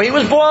didn't know. He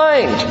was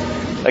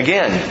blind.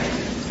 Again,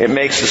 it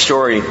makes the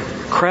story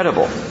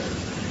credible.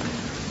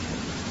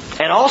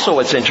 And also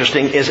what's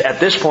interesting is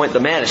at this point the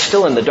man is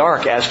still in the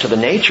dark as to the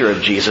nature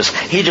of Jesus.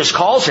 He just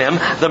calls him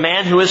the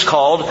man who is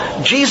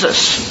called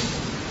Jesus.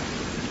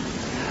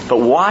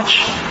 But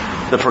watch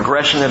the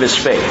progression of his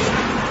faith.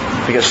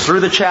 Because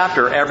through the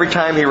chapter, every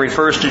time he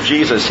refers to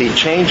Jesus, he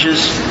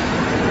changes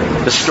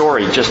the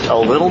story just a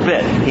little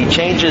bit. He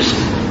changes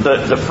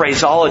the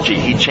phraseology.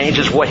 He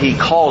changes what he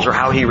calls or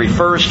how he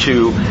refers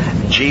to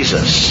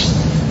Jesus.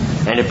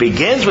 And it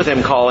begins with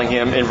him calling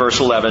him, in verse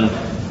 11,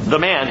 the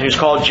man who's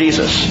called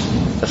Jesus.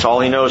 That's all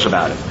he knows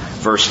about it.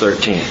 Verse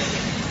 13.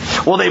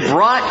 Well, they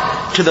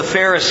brought to the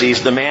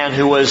Pharisees the man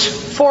who was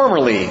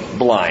formerly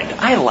blind.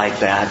 I like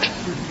that.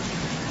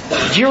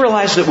 Do you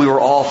realize that we were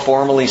all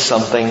formerly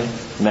something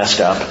messed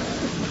up?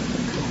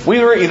 We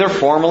were either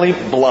formerly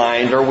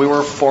blind, or we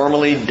were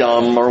formerly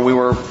dumb, or we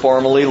were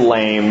formerly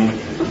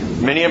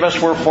lame. Many of us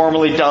were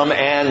formerly dumb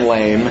and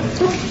lame.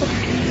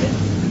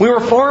 We were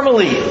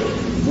formerly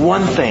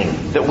one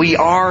thing that we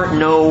are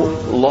no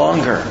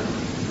longer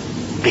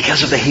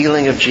because of the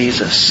healing of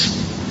Jesus.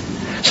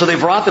 So they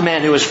brought the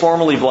man who was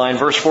formerly blind.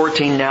 Verse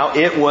 14, now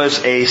it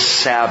was a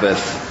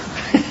Sabbath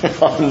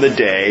on the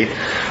day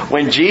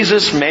when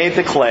Jesus made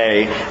the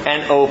clay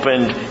and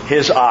opened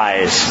his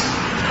eyes.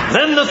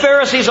 Then the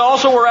Pharisees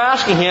also were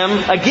asking him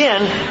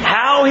again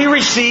how he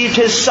received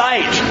his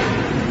sight.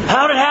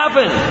 How did it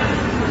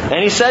happen?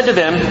 And he said to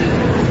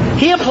them,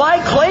 he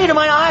applied clay to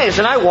my eyes,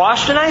 and I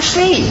washed and I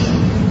see.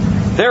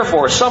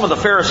 Therefore, some of the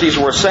Pharisees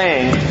were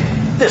saying,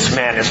 this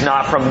man is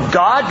not from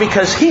God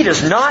because he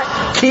does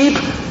not keep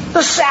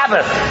the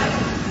Sabbath.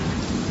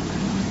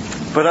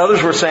 But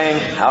others were saying,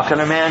 how can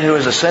a man who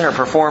is a sinner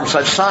perform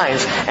such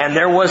signs? And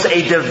there was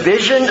a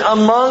division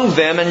among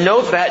them. And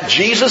note that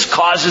Jesus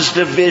causes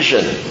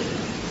division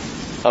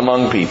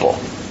among people.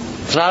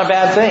 It's not a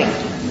bad thing.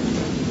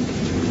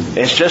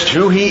 It's just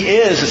who He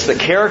is. It's the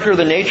character,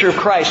 the nature of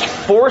Christ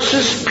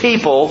forces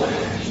people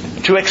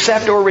to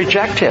accept or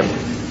reject Him,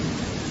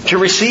 to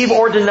receive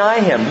or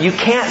deny Him. You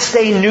can't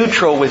stay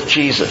neutral with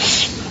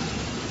Jesus.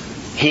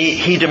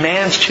 He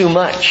demands too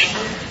much.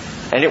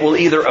 And it will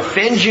either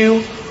offend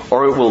you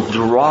or it will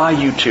draw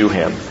you to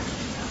Him.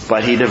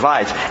 But He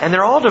divides. And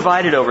they're all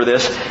divided over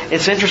this.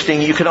 It's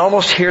interesting. You can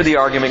almost hear the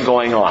argument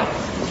going on.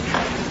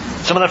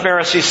 Some of the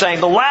Pharisees saying,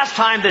 the last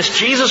time this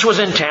Jesus was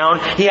in town,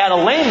 he had a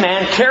lame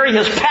man carry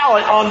his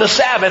pallet on the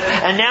Sabbath,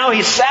 and now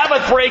he's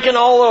Sabbath breaking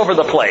all over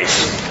the place.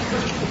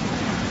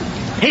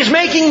 He's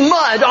making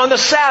mud on the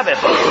Sabbath.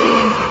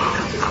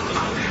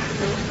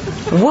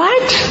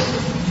 What?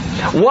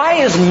 Why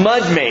is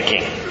mud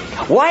making?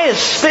 Why is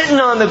spitting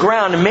on the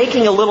ground and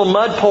making a little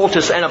mud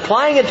poultice and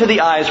applying it to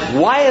the eyes,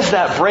 why is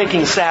that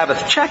breaking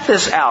Sabbath? Check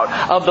this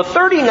out. Of the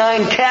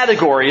 39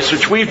 categories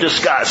which we've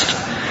discussed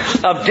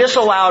of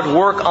disallowed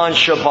work on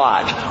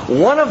Shabbat,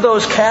 one of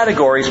those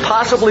categories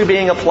possibly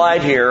being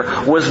applied here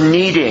was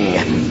kneading.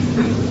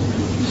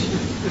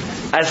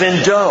 As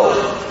in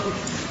dough.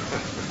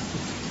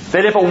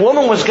 That if a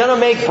woman was going to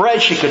make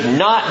bread, she could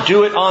not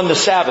do it on the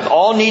Sabbath.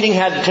 All kneading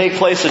had to take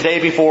place the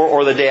day before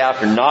or the day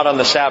after, not on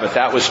the Sabbath.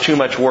 That was too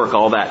much work,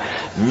 all that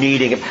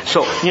kneading.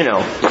 So,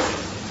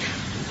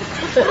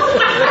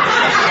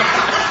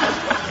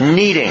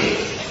 kneading.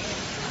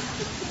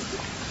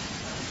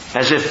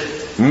 As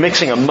if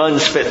mixing a mud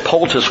and spit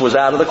poultice was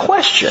out of the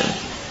question.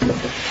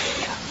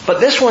 But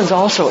this one's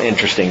also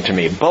interesting to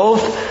me.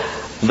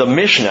 Both the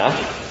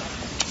Mishnah,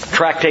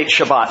 Tractate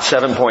Shabbat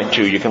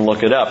 7.2, you can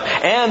look it up,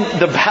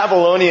 and the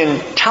Babylonian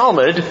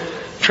Talmud,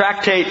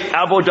 Tractate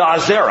Avodah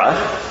Zarah,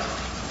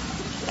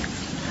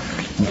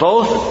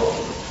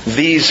 both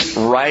these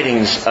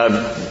writings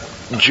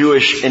of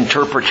Jewish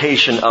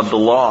interpretation of the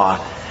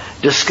law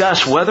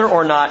discuss whether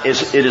or not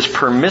it is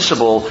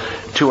permissible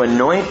to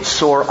anoint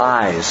sore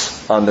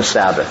eyes on the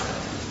Sabbath.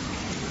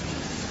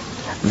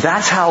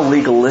 That's how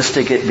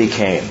legalistic it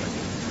became.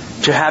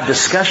 To have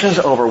discussions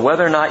over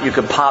whether or not you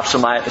could pop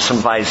some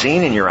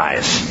Visine in your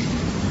eyes.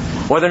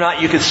 Whether or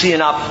not you could see an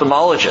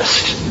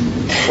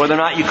ophthalmologist. Whether or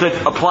not you could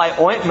apply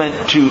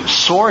ointment to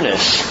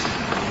soreness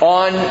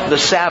on the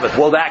Sabbath.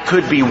 Well, that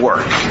could be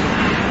work.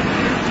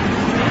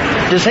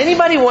 Does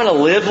anybody want to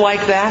live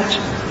like that?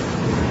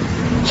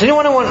 Does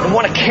anyone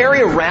want to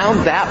carry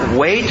around that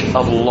weight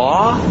of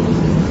law?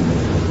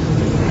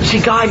 See,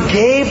 God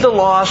gave the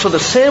law so the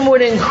sin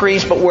would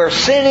increase, but where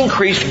sin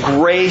increased,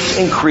 grace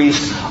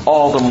increased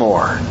all the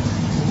more.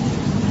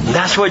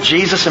 That's what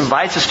Jesus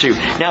invites us to.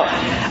 Now,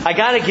 I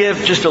got to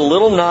give just a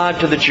little nod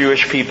to the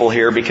Jewish people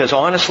here, because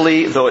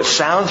honestly, though it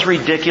sounds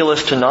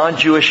ridiculous to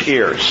non-Jewish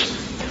ears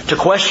to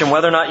question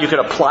whether or not you could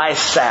apply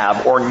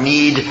salve or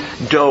knead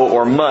dough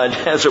or mud,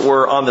 as it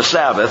were, on the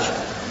Sabbath,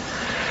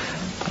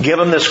 give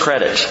them this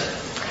credit.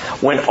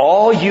 When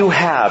all you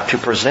have to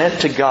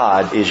present to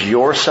God is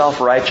your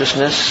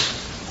self-righteousness,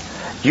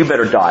 you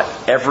better dot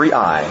every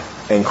I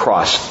and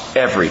cross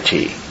every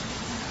T.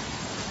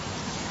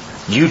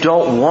 You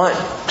don't want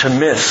to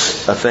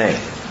miss a thing.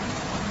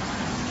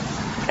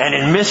 And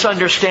in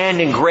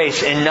misunderstanding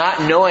grace, in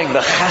not knowing the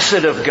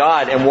chesed of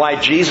God and why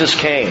Jesus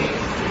came,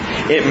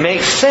 it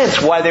makes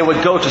sense why they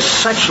would go to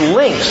such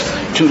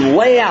lengths to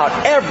lay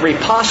out every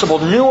possible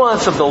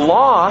nuance of the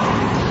law,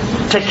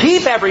 to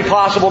keep every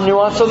possible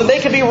nuance so that they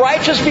could be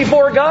righteous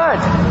before God.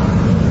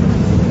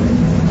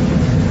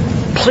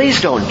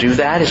 Please don't do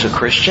that as a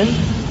Christian.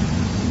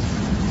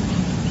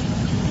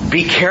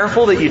 Be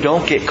careful that you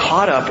don't get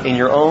caught up in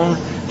your own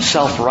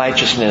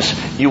self-righteousness.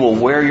 You will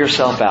wear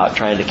yourself out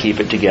trying to keep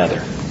it together.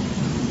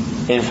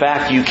 In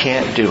fact, you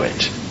can't do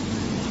it.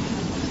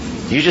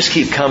 You just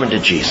keep coming to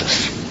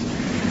Jesus.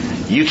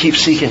 You keep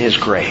seeking His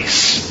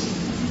grace.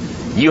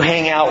 You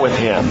hang out with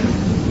Him,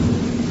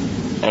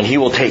 and He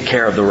will take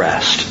care of the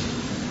rest.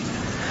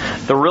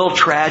 The real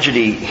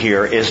tragedy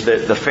here is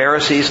that the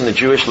Pharisees and the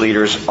Jewish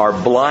leaders are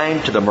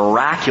blind to the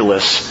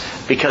miraculous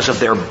because of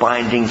their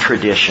binding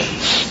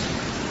traditions.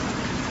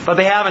 But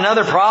they have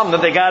another problem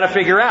that they got to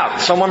figure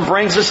out. Someone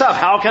brings this up.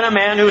 How can a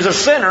man who's a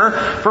sinner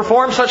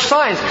perform such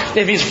signs?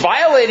 If he's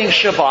violating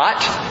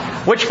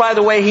Shabbat, which, by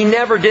the way, he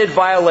never did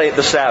violate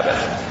the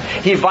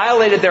Sabbath. He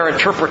violated their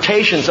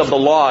interpretations of the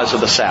laws of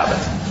the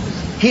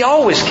Sabbath. He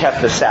always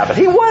kept the Sabbath.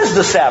 He was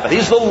the Sabbath.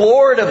 He's the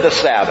Lord of the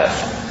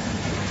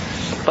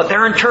Sabbath. But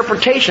their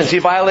interpretations, he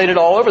violated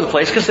all over the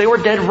place because they were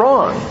dead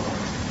wrong.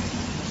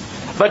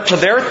 But to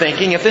their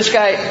thinking, if this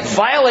guy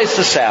violates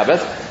the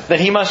Sabbath, then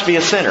he must be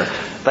a sinner.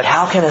 But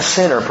how can a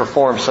sinner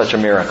perform such a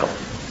miracle?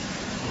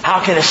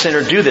 How can a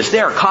sinner do this?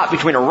 They are caught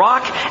between a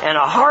rock and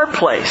a hard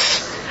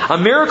place. A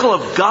miracle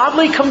of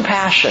godly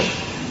compassion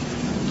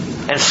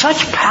and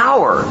such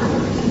power,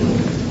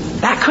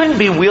 that couldn't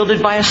be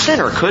wielded by a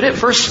sinner, could it?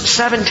 Verse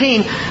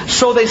 17,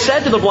 so they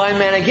said to the blind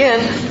man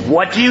again,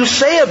 what do you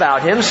say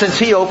about him since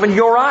he opened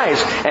your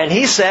eyes? And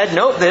he said,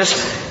 note this,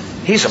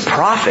 he's a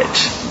prophet.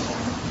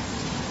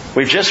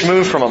 We've just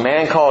moved from a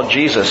man called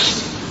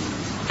Jesus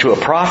to a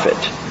prophet.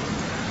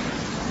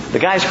 The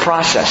guy's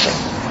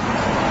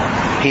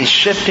processing. He's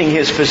shifting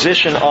his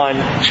position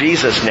on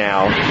Jesus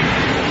now,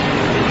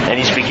 and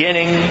he's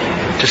beginning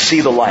to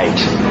see the light.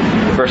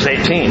 Verse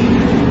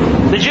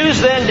 18. The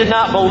Jews then did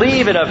not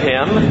believe it of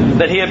him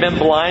that he had been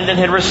blind and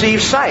had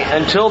received sight,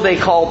 until they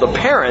called the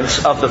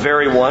parents of the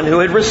very one who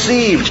had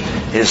received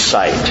his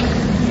sight.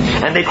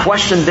 And they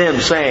questioned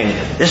them, saying,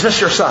 is this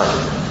your son,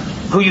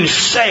 who you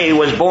say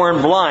was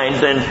born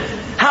blind? Then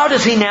how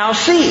does he now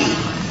see?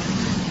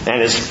 And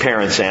his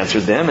parents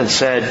answered them and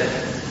said,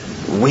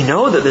 we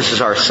know that this is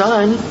our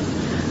son.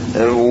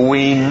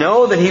 We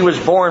know that he was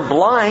born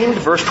blind,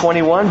 verse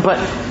 21, but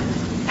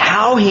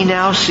how he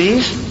now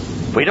sees,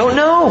 we don't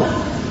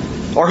know.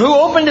 Or who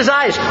opened his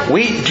eyes,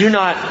 we do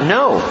not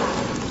know.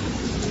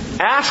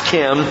 Ask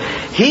him,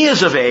 he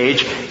is of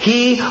age,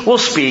 he will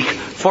speak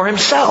for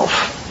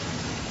himself.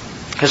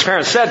 His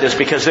parents said this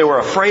because they were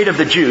afraid of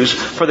the Jews,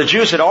 for the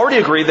Jews had already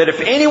agreed that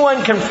if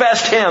anyone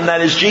confessed him, that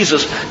is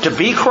Jesus, to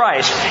be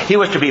Christ, he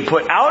was to be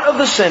put out of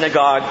the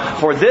synagogue.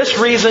 For this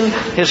reason,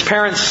 his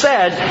parents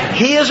said,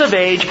 he is of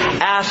age,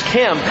 ask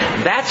him.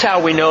 That's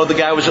how we know the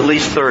guy was at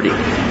least 30.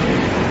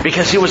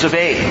 Because he was of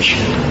age.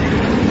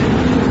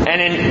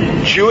 And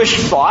in Jewish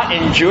thought,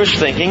 in Jewish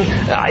thinking,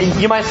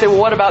 you might say, well,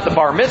 what about the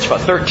bar mitzvah?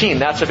 13,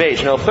 that's of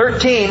age. No,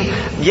 13,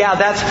 yeah,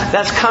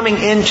 that's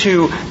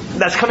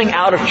coming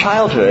out of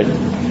childhood.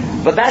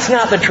 But that's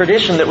not the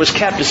tradition that was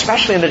kept,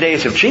 especially in the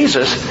days of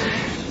Jesus.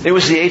 It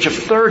was the age of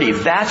 30.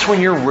 That's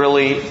when you're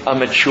really a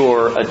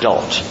mature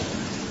adult.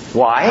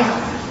 Why?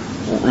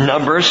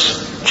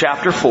 Numbers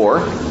chapter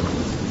 4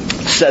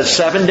 says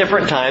 7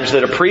 different times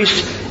that a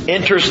priest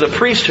enters the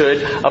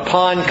priesthood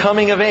upon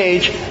coming of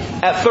age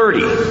at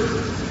 30.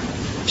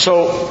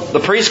 So the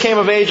priest came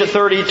of age at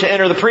 30 to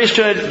enter the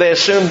priesthood. They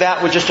assumed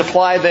that would just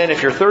apply then.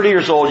 If you're 30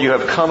 years old, you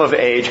have come of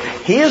age.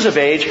 He is of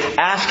age.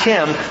 Ask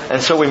him.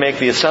 And so we make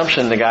the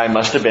assumption the guy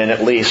must have been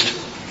at least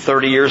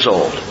 30 years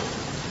old.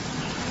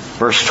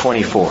 Verse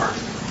 24.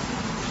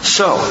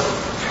 So,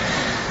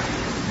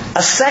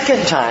 a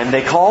second time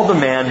they called the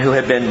man who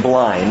had been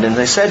blind, and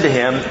they said to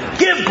him,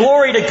 give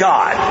glory to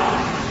God.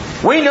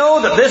 We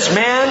know that this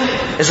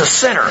man is a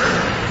sinner.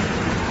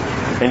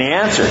 And he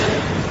answered,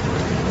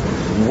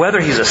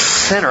 whether he's a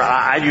sinner,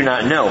 I do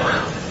not know.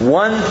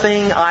 One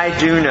thing I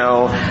do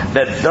know,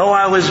 that though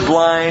I was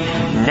blind,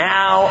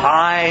 now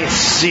I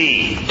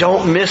see.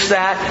 Don't miss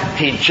that.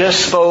 He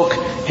just spoke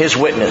his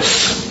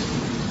witness.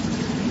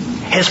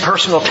 His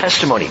personal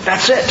testimony.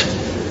 That's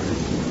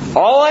it.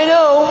 All I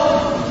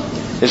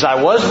know is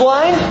I was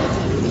blind,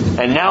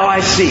 and now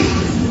I see.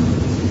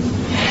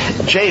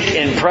 Jake,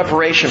 in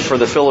preparation for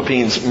the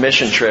Philippines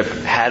mission trip,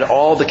 had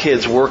all the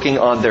kids working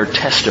on their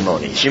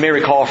testimonies. You may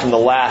recall from the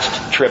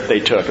last trip they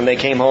took. And they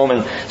came home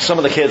and some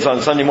of the kids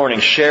on Sunday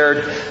morning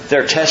shared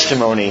their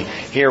testimony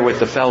here with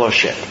the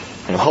fellowship.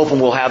 And I'm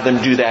hoping we'll have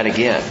them do that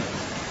again.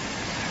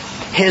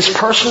 His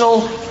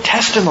personal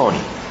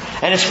testimony.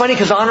 And it's funny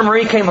because Anna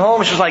Marie came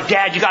home and she was like,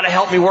 Dad, you got to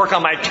help me work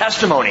on my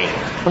testimony.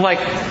 I'm like,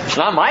 it's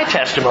not my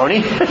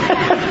testimony.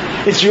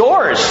 It's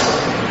yours.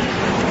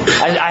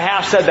 I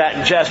have said that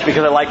in jest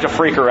because I like to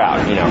freak her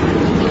out,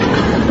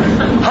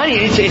 Honey,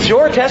 it's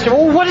your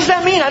testimony. Well, what does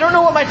that mean? I don't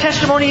know what my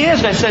testimony is.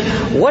 And I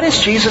said, what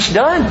has Jesus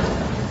done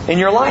in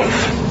your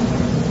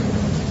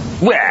life?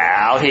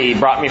 Well, He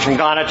brought me from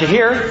Ghana to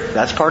here.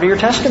 That's part of your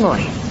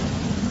testimony.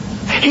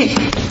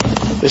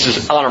 This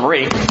is Anna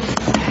Marie.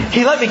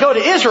 He let me go to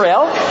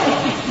Israel.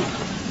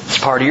 It's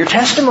part of your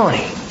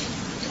testimony.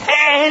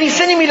 And He's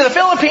sending me to the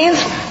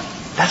Philippines.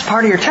 That's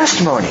part of your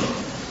testimony.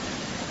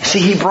 See,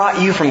 He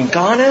brought you from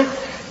Ghana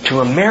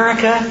to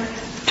America,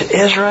 to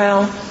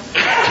Israel,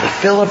 to the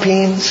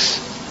Philippines.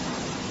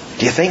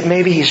 Do you think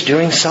maybe He's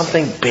doing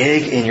something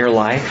big in your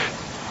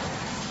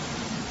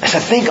life? I said,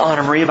 think,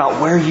 Anna Marie,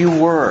 about where you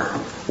were,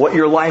 what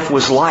your life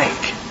was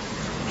like,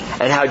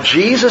 and how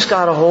Jesus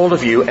got a hold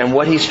of you and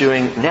what He's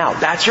doing now.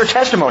 That's your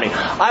testimony.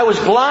 I was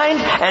blind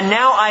and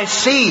now I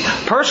see.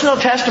 Personal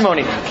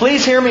testimony.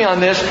 Please hear me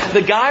on this.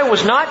 The guy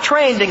was not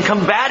trained in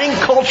combating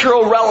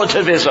cultural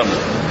relativism.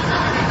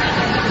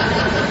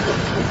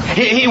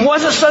 He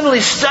wasn't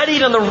suddenly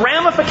studied on the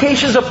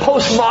ramifications of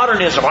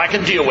postmodernism. I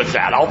can deal with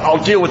that.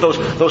 I'll deal with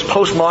those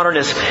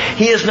postmodernists.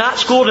 He is not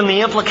schooled in the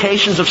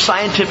implications of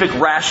scientific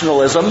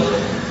rationalism.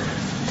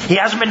 He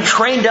hasn't been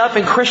trained up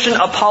in Christian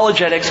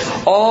apologetics.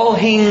 All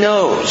he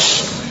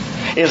knows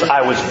is,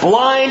 I was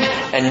blind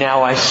and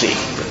now I see.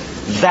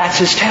 That's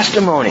his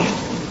testimony.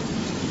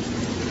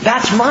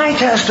 That's my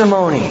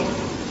testimony.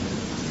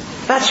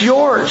 That's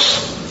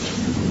yours.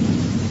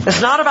 It's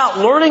not about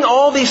learning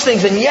all these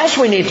things. And yes,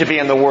 we need to be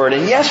in the Word.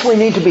 And yes, we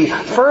need to be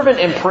fervent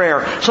in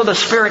prayer so the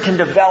Spirit can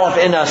develop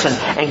in us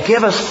and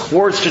give us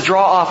words to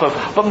draw off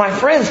of. But my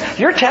friends,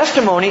 your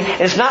testimony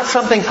is not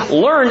something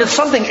learned. It's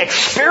something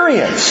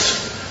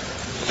experienced.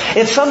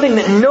 It's something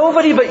that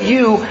nobody but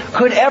you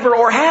could ever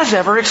or has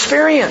ever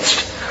experienced.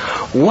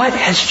 What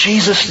has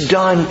Jesus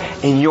done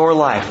in your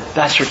life?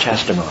 That's your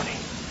testimony.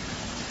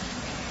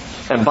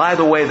 And by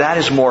the way, that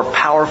is more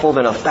powerful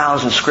than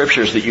 1,000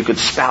 scriptures that you could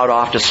spout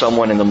off to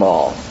someone in the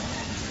mall.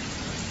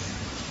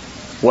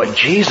 What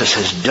Jesus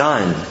has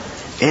done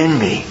in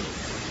me,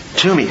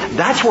 to me,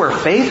 that's where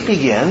faith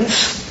begins.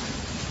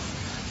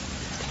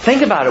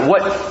 Think about it.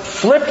 What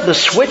flipped the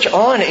switch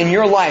on in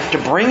your life to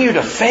bring you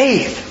to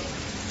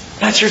faith?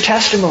 That's your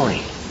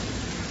testimony.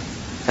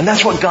 And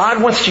that's what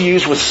God wants to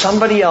use with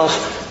somebody else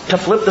to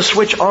flip the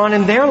switch on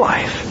in their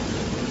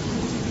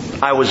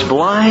life. I was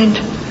blind,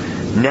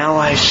 now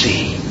I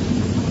see.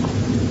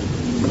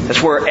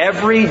 That's where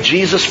every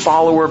Jesus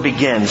follower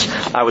begins.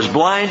 I was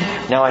blind,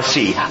 now I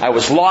see. I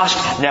was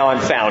lost, now I'm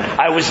found.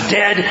 I was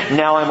dead,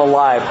 now I'm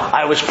alive.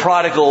 I was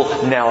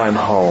prodigal, now I'm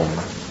home.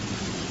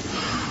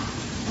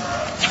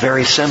 It's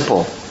very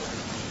simple.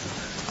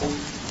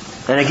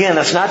 And again,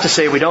 that's not to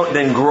say we don't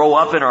then grow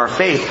up in our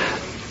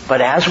faith.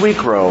 But as we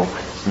grow,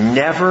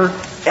 never,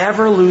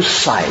 ever lose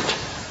sight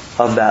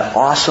of that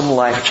awesome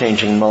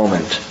life-changing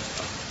moment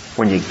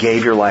when you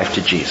gave your life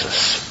to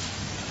Jesus.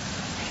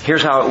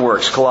 Here's how it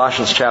works.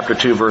 Colossians chapter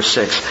 2, verse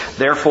 6.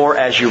 Therefore,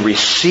 as you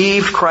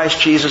received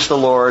Christ Jesus the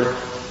Lord,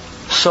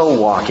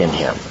 so walk in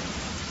Him.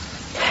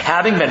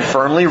 Having been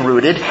firmly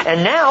rooted,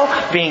 and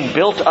now being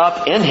built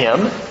up in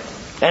Him,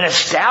 and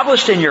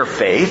established in your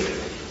faith,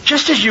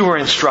 just as you were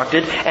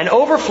instructed, and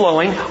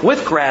overflowing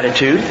with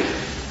gratitude,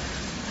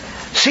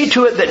 see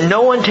to it that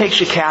no one takes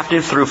you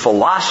captive through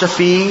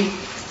philosophy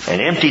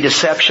and empty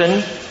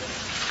deception,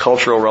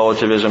 cultural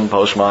relativism,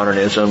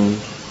 postmodernism,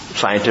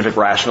 scientific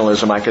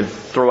rationalism. I could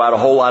throw out a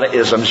whole lot of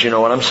isms, you know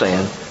what I'm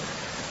saying.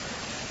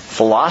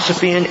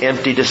 Philosophy and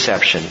empty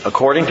deception,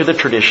 according to the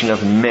tradition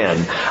of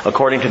men,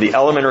 according to the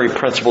elementary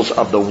principles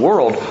of the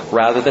world,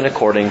 rather than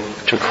according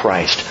to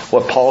Christ.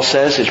 What Paul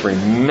says is,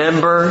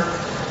 remember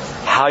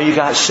how you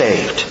got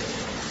saved.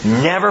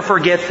 Never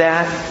forget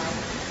that.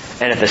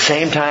 And at the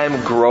same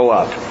time, grow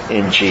up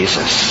in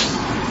Jesus.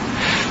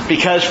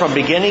 Because from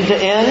beginning to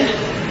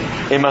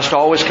end, it must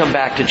always come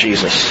back to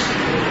Jesus.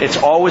 It's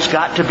always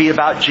got to be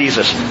about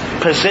Jesus.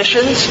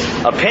 Positions,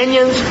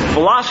 opinions,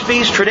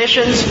 philosophies,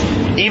 traditions,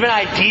 even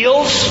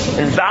ideals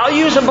and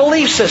values and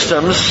belief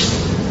systems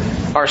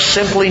are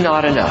simply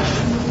not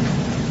enough.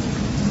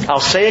 I'll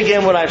say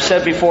again what I've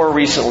said before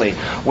recently.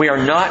 We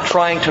are not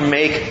trying to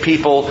make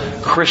people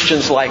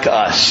Christians like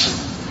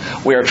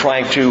us. We are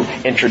trying to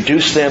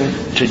introduce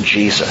them to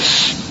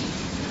Jesus.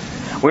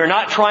 We're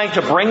not trying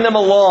to bring them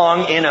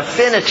along in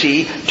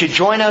affinity to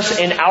join us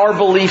in our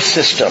belief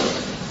system.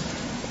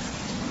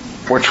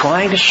 We're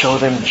trying to show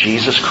them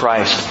Jesus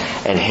Christ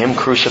and Him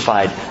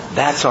crucified.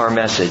 That's our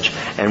message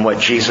and what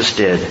Jesus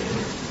did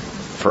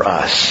for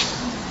us.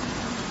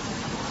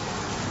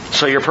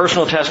 So your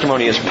personal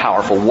testimony is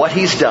powerful. What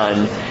He's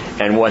done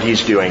and what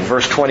He's doing.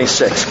 Verse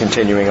 26,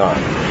 continuing on.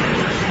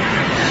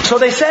 So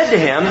they said to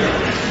Him,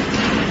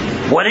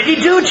 "What did He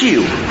do to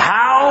you?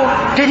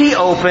 How did He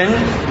open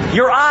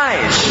your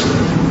eyes?"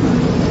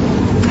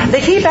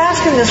 They keep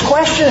asking this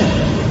question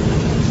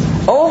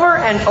over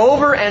and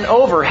over and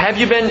over. Have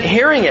you been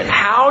hearing it?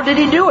 How did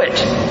He do it?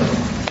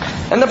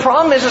 And the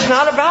problem is, it's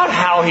not about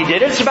how He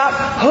did it, it's about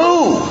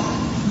who.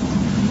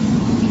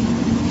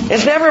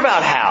 It's never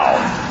about how.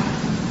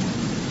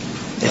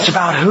 It's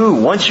about who.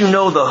 Once you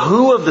know the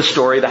who of the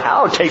story, the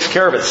how takes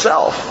care of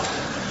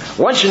itself.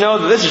 Once you know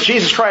that this is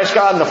Jesus Christ,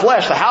 God in the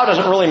flesh, the how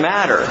doesn't really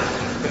matter.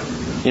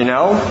 You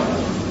know?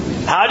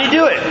 How did He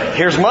do it?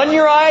 Here's mud in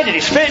your eye. Did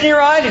He spit in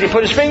your eye? Did He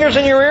put His fingers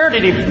in your ear?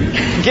 Did He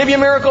give you a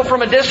miracle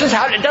from a distance?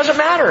 It doesn't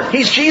matter.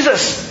 He's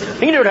Jesus.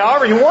 He can do it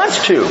however He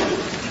wants to.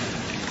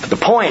 But the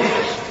point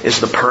is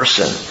the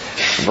person.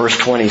 Verse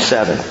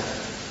 27.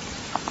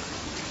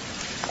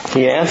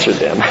 He answered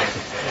them,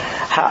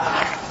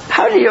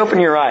 How did He open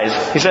your eyes?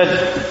 He said,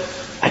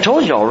 "I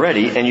told you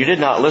already, and you did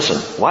not listen."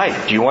 Why?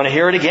 Do you want to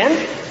hear it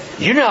again?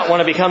 You do not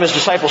want to become His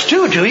disciples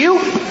too, do you?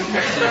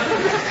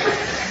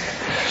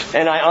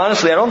 And I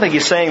don't think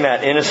He's saying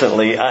that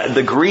innocently.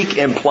 The Greek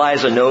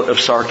implies a note of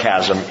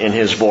sarcasm in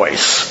His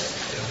voice.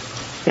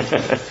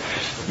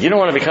 You don't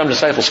want to become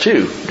disciples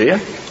too, do you?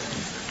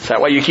 Is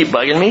that why you keep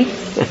bugging me?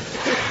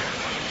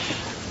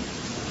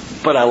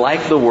 But I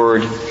like the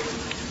word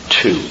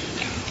 "to,"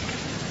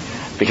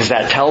 because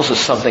that tells us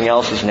something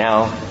else is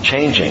now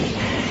changing.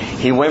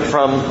 He went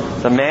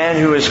from the man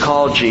who is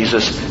called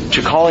Jesus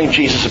to calling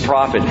Jesus a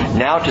prophet,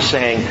 now to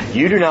saying,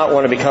 you do not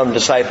want to become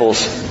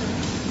disciples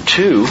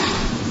too,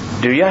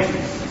 do you?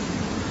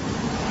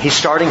 He's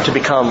starting to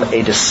become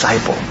a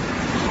disciple.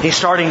 He's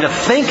starting to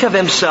think of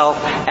himself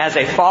as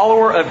a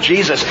follower of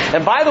Jesus.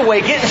 And by the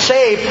way, getting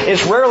saved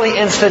is rarely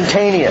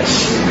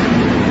instantaneous.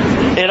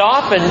 It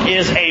often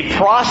is a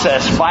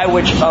process by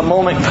which a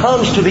moment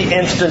comes to the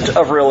instant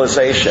of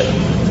realization.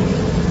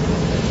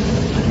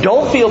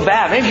 Don't feel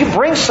bad. Maybe if you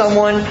bring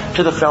someone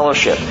to the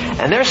fellowship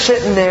and they're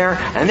sitting there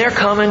and they're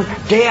coming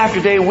day after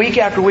day, week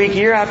after week,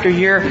 year after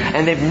year,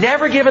 and they've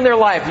never given their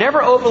life,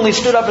 never openly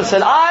stood up and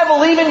said, "I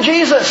believe in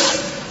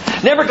Jesus."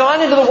 Never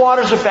gone into the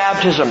waters of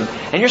baptism.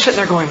 And you're sitting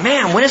there going,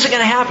 "Man, when is it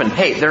going to happen?"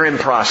 Hey, they're in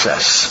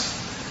process.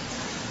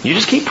 You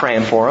just keep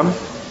praying for them.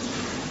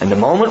 And the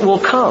moment will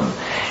come.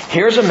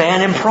 Here's a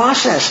man in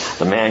process.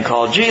 The man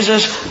called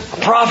Jesus, a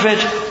prophet.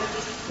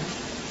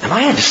 Am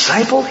I a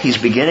disciple? He's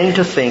beginning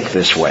to think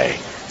this way.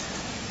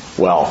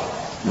 Well,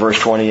 verse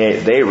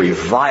 28, they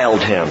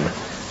reviled Him.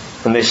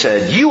 And they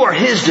said, "You are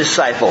His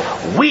disciple.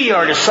 We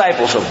are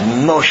disciples of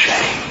Moshe.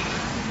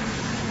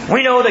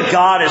 We know that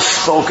God has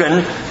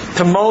spoken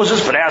to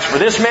Moses, but as for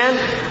this man,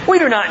 we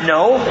do not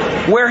know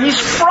where he's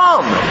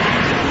from."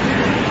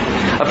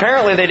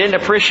 Apparently they didn't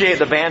appreciate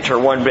the banter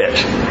one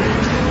bit.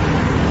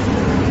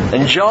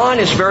 And John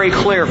is very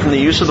clear from the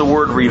use of the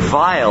word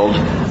reviled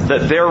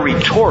that their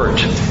retort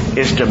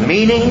is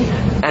demeaning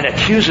and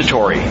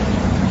accusatory.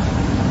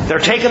 They're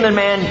taking the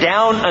man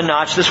down a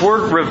notch. This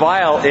word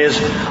revile is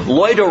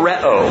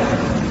loidoreo.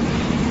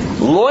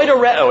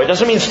 Loidoreo, it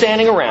doesn't mean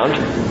standing around.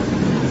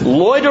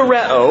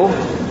 Loidoreo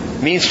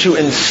means to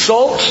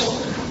insult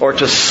or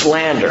to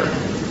slander.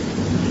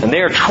 And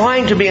they are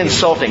trying to be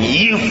insulting.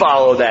 You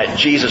follow that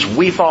Jesus,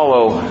 we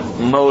follow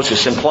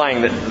Moses,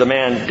 implying that the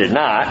man did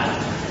not.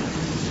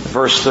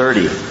 Verse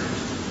 30,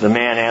 the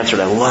man answered.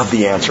 I love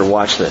the answer.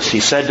 Watch this. He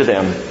said to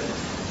them,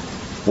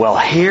 "Well,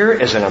 here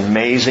is an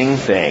amazing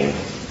thing,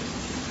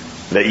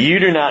 that you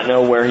do not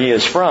know where he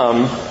is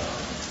from,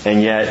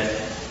 and yet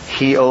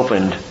he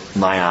opened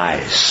my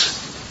eyes.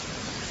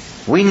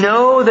 We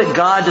know that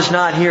God does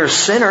not hear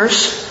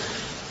sinners,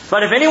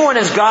 but if anyone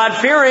is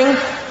God-fearing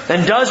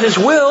and does His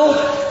will,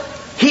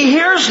 He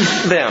hears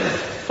them,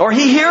 or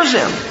He hears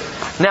him."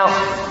 Now,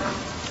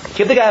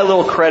 give the guy a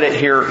little credit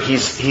here.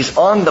 He's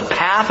on the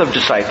path of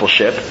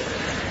discipleship.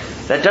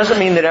 That doesn't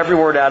mean that every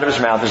word out of his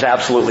mouth is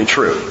absolutely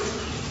true.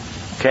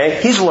 Okay?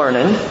 He's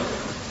learning.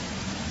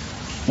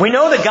 We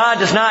know that God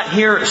does not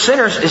hear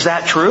sinners. Is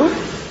that true?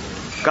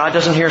 God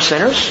doesn't hear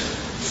sinners?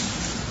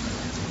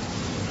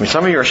 I mean,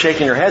 some of you are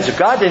shaking your heads. If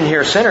God didn't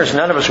hear sinners,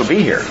 none of us would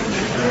be here.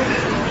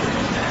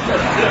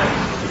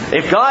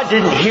 If God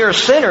didn't hear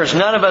sinners,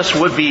 none of us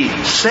would be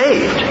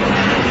saved.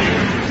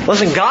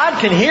 Listen, God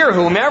can hear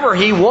whomever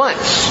He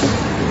wants.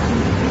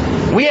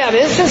 We have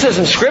instances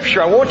in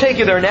Scripture, I won't take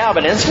you there now,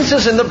 but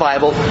instances in the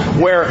Bible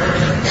where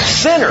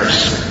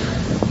sinners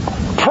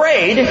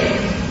prayed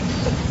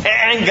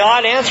and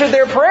God answered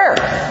their prayer.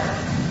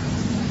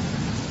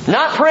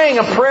 Not praying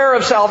a prayer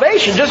of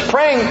salvation, just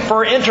praying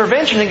for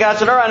intervention, and God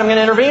said, "All right, I'm going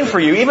to intervene for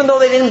you," even though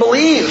they didn't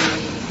believe.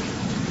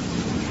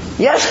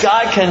 Yes,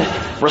 God can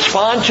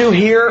respond to,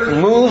 hear,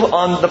 move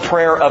on the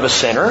prayer of a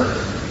sinner.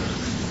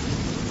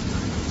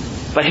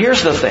 But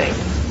here's the thing.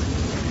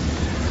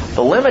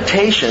 The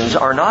limitations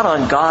are not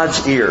on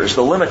God's ears.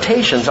 The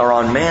limitations are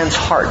on man's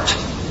heart.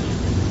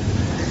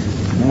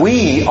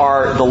 We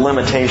are the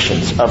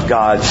limitations of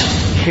God's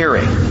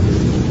hearing.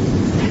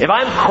 If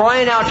I'm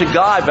crying out to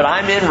God, but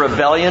I'm in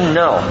rebellion,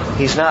 no,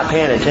 He's not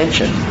paying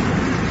attention.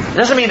 It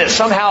doesn't mean that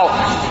somehow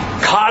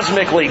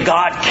cosmically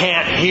God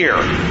can't hear.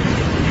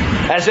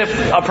 As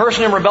if a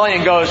person in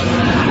rebellion goes,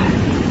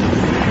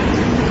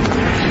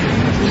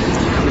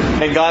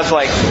 and God's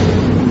like,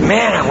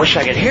 man, I wish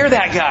I could hear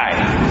that guy.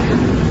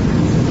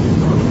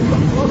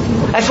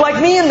 It's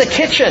like me in the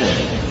kitchen.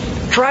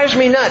 Drives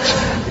me nuts.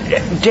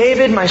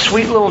 David, my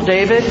sweet little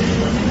David,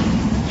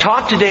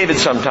 talk to David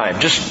sometime.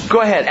 Just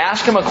go ahead,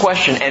 ask him a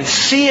question and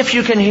see if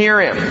you can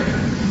hear him.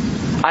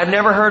 I've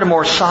never heard a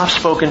more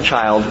soft-spoken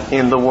child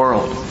in the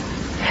world.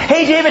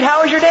 Hey David,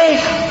 how was your day?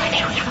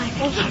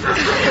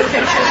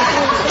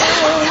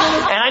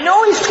 And I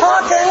know he's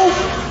talking.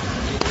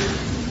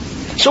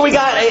 So we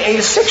got a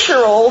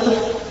 6-year-old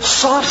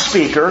soft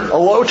speaker, a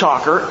low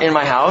talker in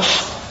my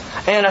house,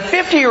 and a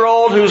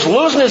 50-year-old who's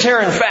losing his hair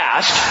and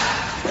fast.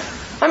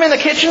 I'm in the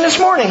kitchen this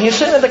morning. He's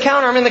sitting at the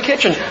counter. I'm in the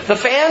kitchen. The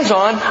fan's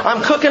on.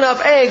 I'm cooking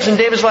up eggs. And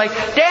David's like,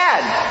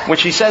 Dad,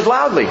 which he said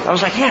loudly. I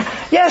was like, yeah,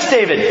 yes,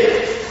 David.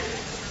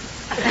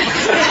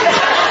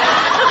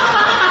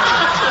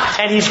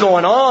 And he's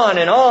going on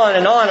and on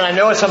and on. And I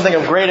know it's something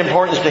of great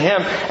importance to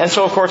him. And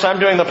so, of course, I'm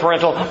doing the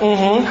parental,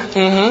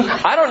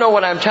 I don't know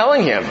what I'm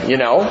telling him, you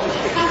know.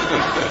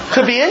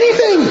 Could be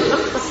anything.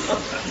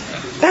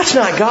 That's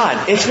not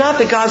God. It's not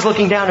that God's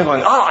looking down and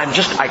going, I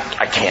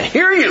can't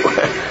hear you.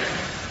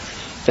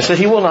 It's that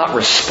He will not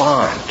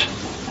respond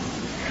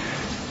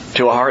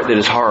to a heart that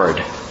is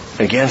hard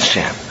against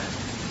Him.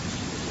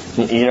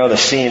 You know the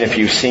scene, if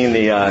you've seen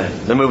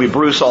the movie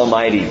Bruce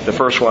Almighty, the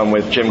first one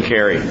with Jim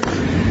Carrey.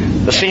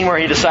 The scene where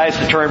he decides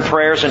to turn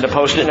prayers into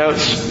Post-it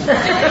notes,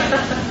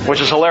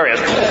 which is hilarious.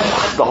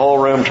 The whole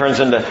room turns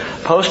into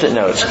Post-it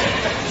notes.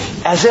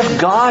 As if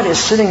God is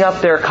sitting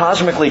up there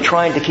cosmically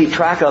trying to keep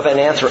track of and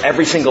answer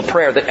every single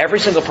prayer that every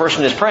single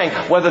person is praying,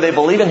 whether they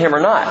believe in Him or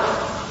not.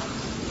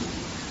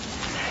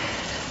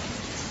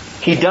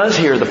 He does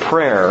hear the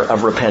prayer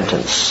of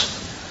repentance.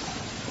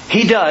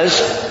 He does,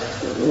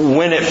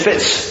 when it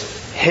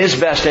fits His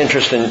best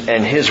interest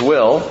and His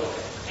will,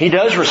 He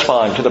does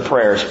respond to the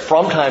prayers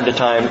from time to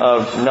time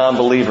of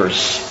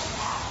non-believers.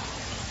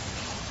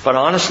 But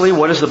honestly,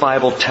 what does the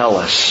Bible tell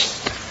us?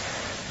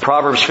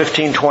 Proverbs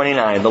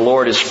 15:29, the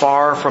Lord is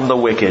far from the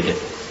wicked,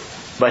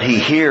 but He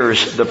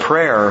hears the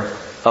prayer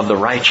of the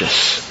righteous.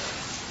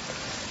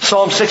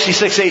 Psalm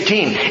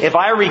 66:18, if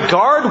I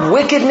regard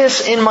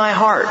wickedness in my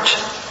heart,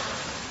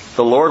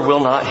 the Lord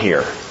will not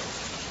hear.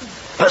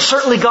 But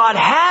certainly God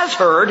has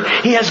heard.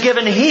 He has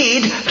given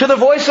heed to the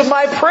voice of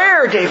my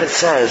prayer, David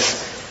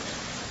says.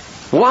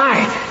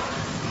 Why?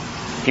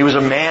 He was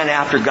a man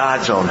after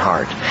God's own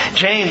heart.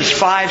 James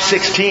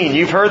 5:16,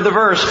 you've heard the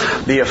verse.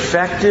 The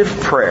effective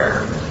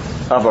prayer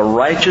of a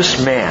righteous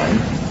man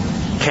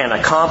can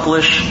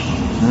accomplish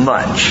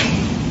much.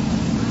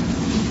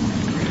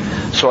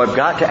 So I've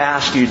got to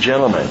ask you,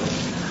 gentlemen,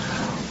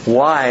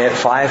 why at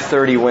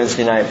 5:30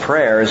 Wednesday night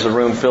prayer is the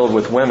room filled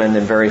with women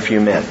and very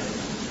few men?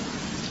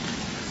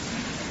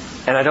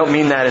 And I don't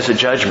mean that as a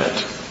judgment.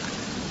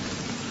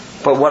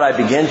 But what I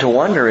begin to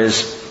wonder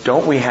is,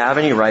 don't we have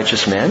any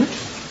righteous men?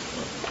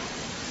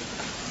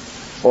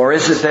 Or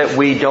is it that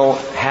we don't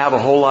have a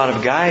whole lot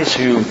of guys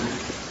who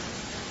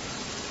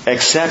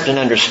accept and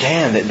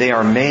understand that they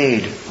are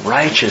made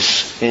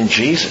righteous in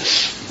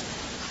Jesus?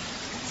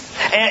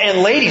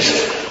 And ladies,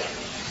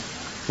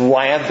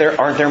 why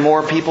aren't there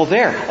more people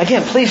there?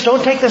 Again, please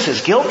don't take this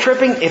as guilt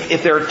tripping.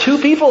 If there are 2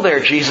 people there,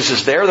 Jesus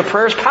is there, the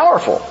prayer is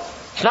powerful.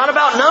 It's not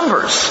about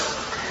numbers.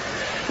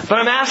 But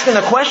I'm asking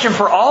the question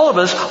for all of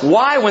us,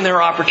 why when there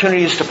are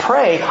opportunities to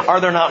pray, are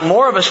there not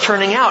more of us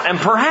turning out? And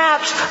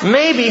perhaps,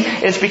 maybe,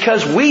 it's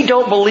because we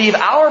don't believe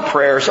our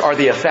prayers are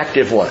the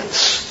effective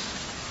ones.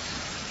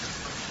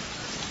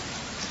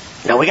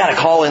 Now we got to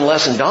call in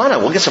Les and Donna.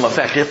 We'll get some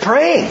effective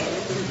praying.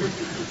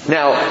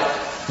 Now,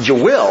 you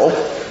will.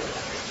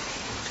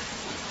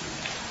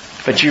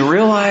 But you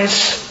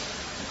realize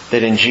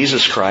that in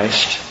Jesus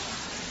Christ,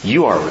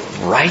 you are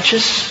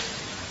righteous?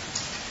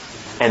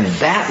 And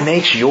that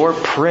makes your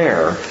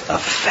prayer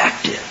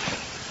effective.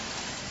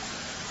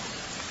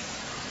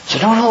 So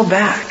don't hold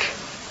back.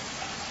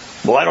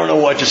 Well, I don't know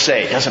what to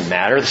say. It doesn't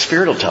matter. The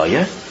Spirit will tell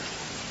you.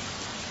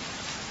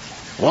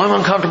 Well, I'm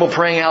uncomfortable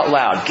praying out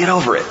loud. Get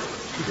over it.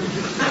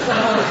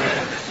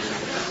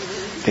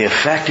 The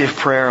effective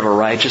prayer of a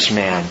righteous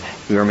man,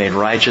 we are made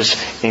righteous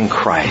in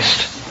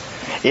Christ.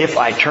 If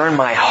I turn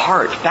my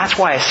heart, that's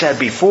why I said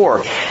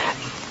before,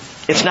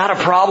 it's not a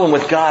problem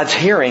with God's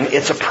hearing,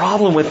 it's a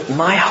problem with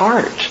my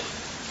heart.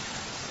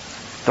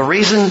 The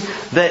reason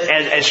that,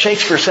 as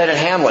Shakespeare said in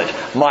Hamlet,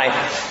 my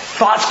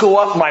thoughts go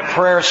up, my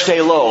prayers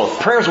stay low.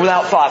 Prayers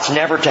without thoughts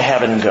never to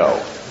heaven go.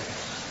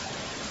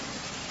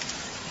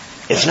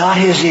 It's not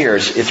His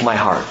ears, it's my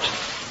heart.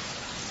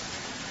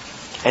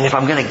 And if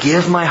I'm going to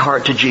give my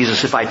heart to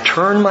Jesus, if I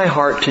turn my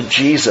heart to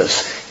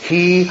Jesus,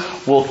 He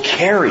will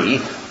carry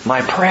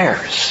my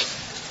prayers.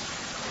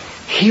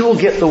 He will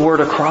get the word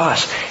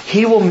across.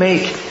 He will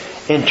make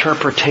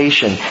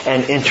interpretation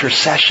and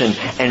intercession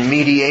and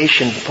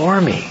mediation for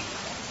me.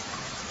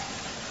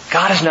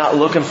 God is not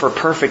looking for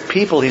perfect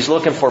people. He's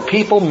looking for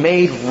people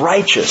made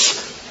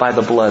righteous by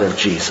the blood of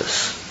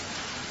Jesus.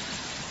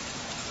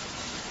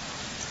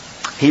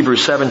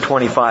 Hebrews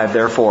 7:25,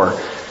 therefore,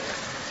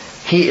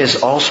 He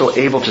is also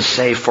able to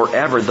save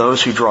forever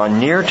those who draw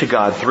near to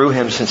God through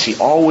Him, since He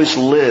always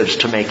lives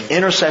to make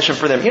intercession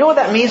for them. You know what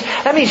that means?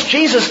 That means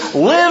Jesus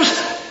lives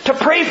to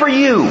pray for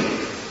you.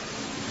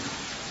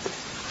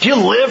 Do you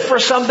live for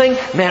something?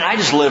 Man, I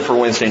just live for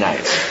Wednesday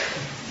nights.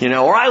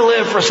 Or I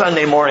live for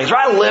Sunday mornings, or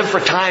I live for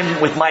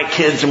time with my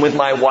kids and with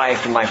my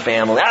wife and my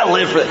family. I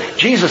live for...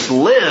 Jesus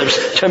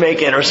lives to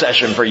make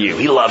intercession for you.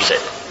 He loves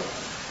it.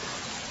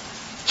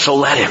 So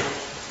let Him.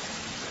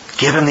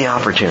 Give Him the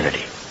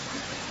opportunity.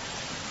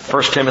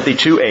 1 Timothy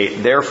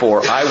 2:8,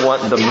 therefore I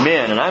want the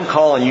men, and I'm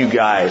calling you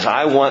guys,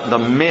 I want the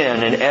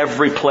men in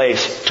every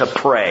place to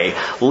pray,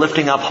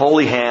 lifting up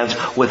holy hands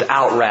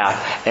without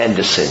wrath and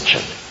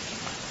dissension.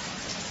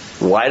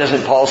 Why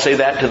doesn't Paul say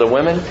that to the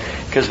women?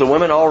 Because the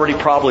women already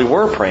probably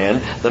were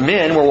praying. The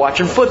men were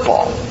watching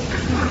football.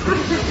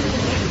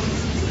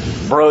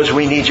 Bros,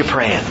 we need you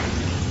praying.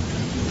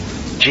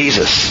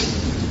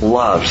 Jesus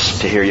loves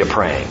to hear you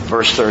praying.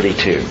 Verse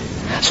 32.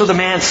 So the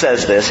man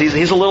says this.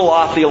 He's a little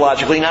off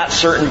theologically, not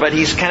certain, but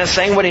he's kind of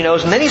saying what he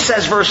knows. And then he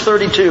says, verse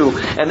 32,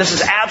 and this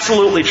is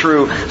absolutely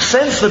true.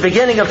 Since the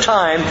beginning of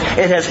time,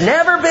 it has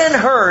never been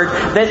heard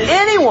that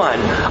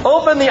anyone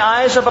opened the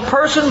eyes of a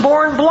person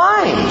born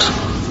blind.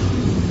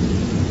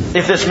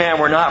 If this man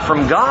were not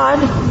from God,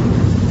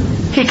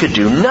 he could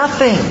do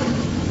nothing.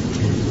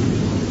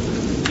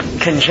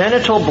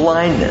 Congenital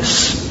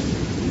blindness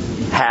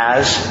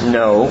has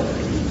no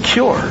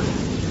cure.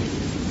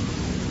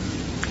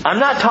 I'm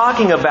not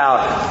talking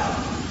about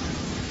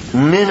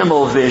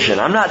minimal vision.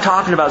 I'm not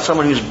talking about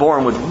someone who's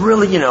born with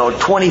really,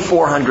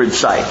 2400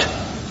 sight.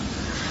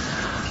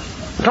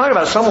 I'm talking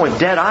about someone with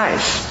dead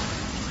eyes.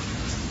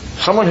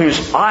 Someone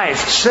whose eyes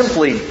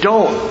simply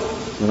don't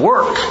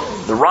work.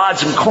 The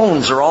rods and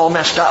cones are all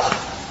messed up.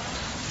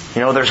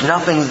 There's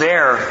nothing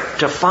there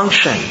to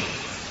function.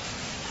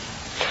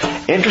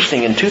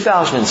 Interesting, in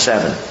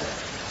 2007,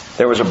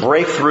 there was a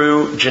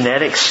breakthrough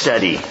genetic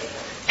study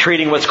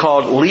treating what's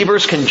called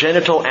Leber's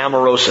congenital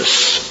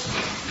amaurosis.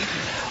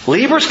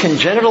 Leber's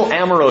congenital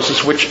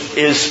amaurosis, which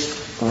is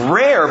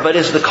rare but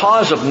is the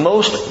cause of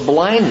most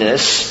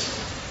blindness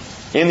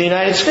in the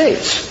United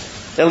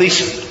States. At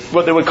least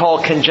what they would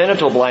call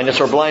congenital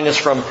blindness or blindness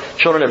from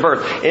children at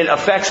birth. It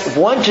affects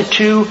 1 to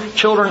 2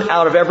 children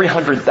out of every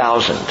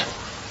 100,000.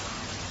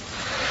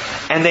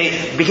 And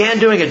they began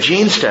doing a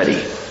gene study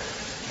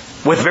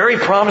with very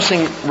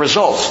promising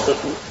results.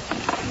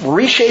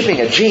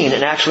 Reshaping a gene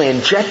and actually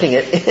injecting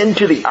it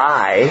into the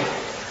eye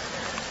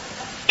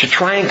to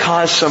try and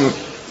cause some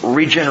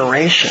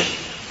regeneration.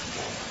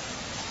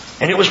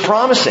 And it was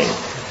promising.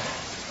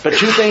 But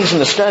 2 things in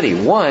the study.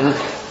 One,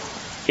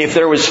 if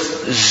there was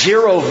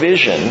zero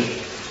vision,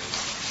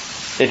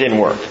 it didn't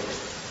work.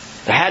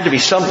 There had to be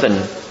something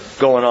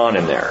going on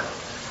in there.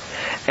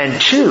 And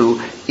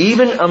 2,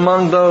 even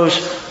among those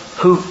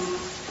who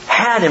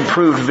had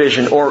improved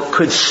vision or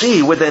could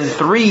see, within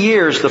 3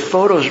 years the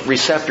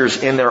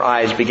photoreceptors in their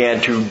eyes began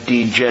to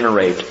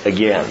degenerate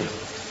again.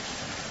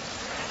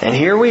 And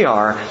here we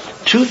are,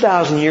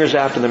 2,000 years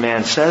after the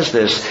man says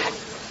this,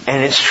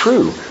 and it's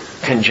true.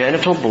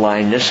 Congenital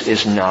blindness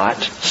is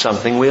not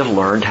something we have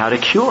learned how to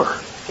cure.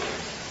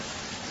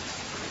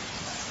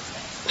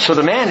 So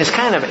the man is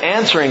kind of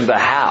answering the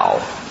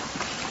how.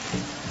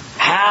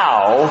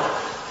 How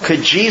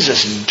could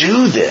Jesus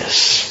do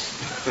this?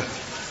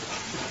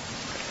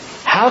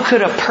 How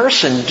could a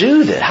person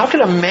do this? How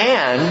could a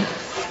man?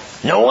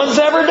 No one's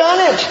ever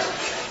done it.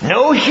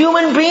 No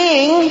human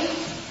being.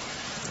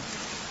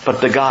 But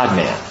the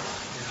God-man.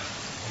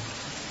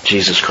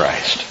 Jesus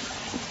Christ.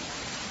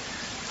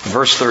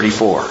 Verse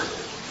 34.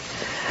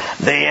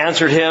 They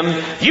answered him,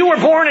 "You were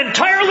born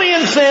entirely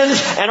in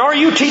sins, and are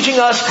you teaching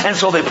us?" And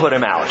so they put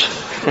him out.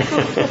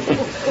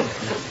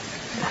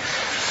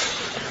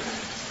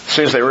 As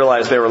soon as they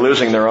realized they were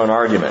losing their own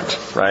argument,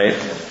 right?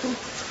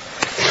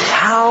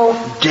 How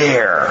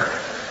dare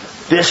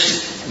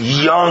this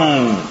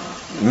young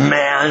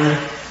man,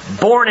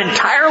 born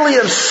entirely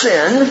of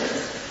sin,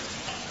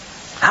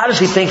 how does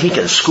he think he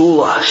can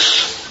school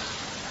us?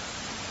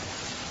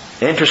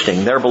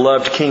 Interesting, their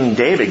beloved King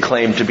David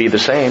claimed to be the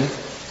same.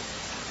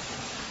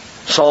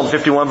 Psalm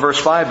 51 verse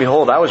 5,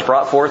 "Behold, I was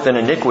brought forth in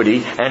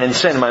iniquity, and in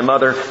sin my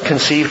mother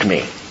conceived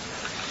me."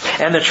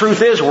 And the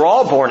truth is, we're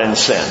all born in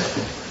sin.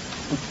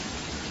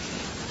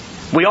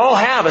 We all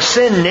have a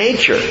sin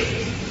nature.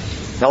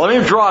 Now let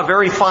me draw a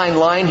very fine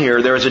line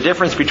here. There is a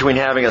difference between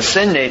having a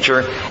sin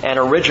nature and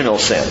original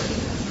sin.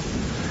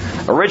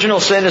 Original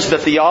sin is the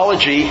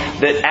theology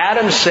that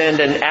Adam sinned,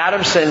 and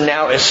Adam's sin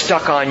now is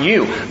stuck on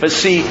you. But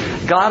see,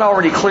 God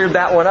already cleared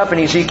that one up in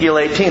Ezekiel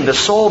 18. The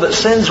soul that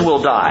sins will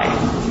die.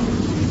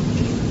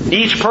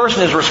 Each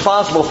person is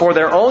responsible for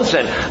their own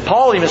sin.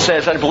 Paul even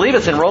says, I believe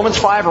it's in Romans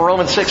 5 or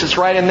Romans 6, it's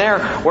right in there,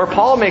 where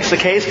Paul makes the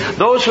case,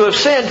 those who have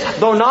sinned,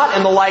 though not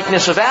in the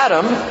likeness of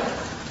Adam,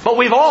 but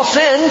we've all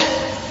sinned.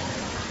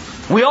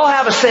 We all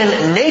have a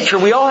sin nature.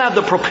 We all have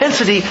the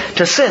propensity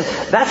to sin.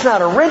 That's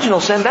not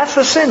original sin. That's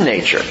the sin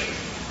nature.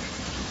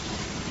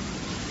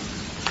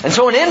 And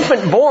so an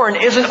infant born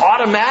isn't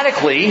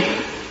automatically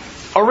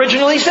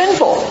originally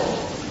sinful.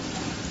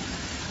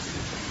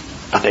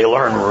 But they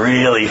learn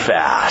really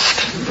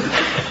fast.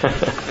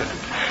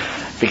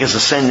 Because the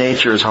sin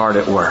nature is hard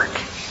at work.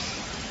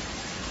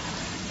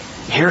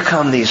 Here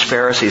come these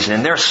Pharisees, and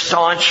in their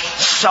staunch,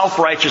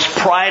 self-righteous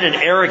pride and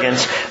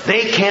arrogance,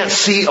 they can't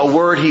see a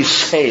word he's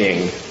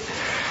saying.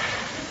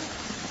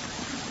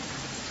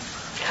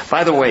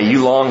 By the way,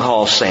 you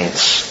long-haul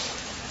saints,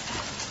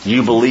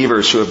 you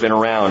believers who have been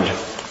around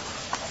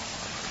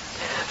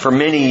for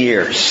many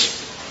years,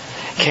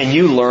 can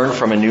you learn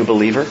from a new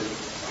believer?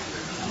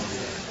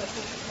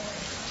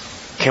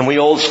 Can we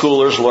old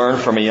schoolers learn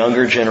from a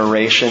younger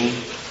generation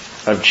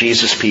of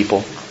Jesus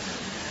people?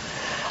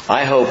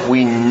 I hope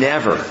we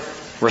never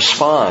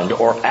respond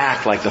or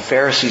act like the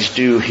Pharisees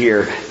do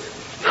here.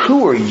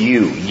 Who are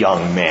you,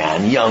 young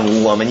man,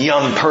 young woman,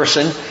 young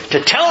person,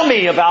 to tell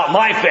me about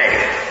my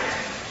faith?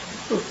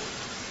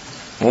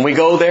 When we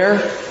go there,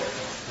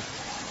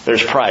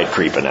 there's pride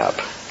creeping up.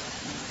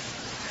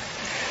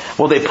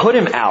 Well, they put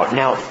him out.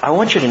 Now, I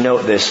want you to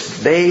note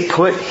this. They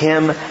put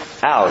him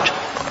out.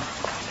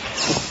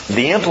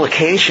 The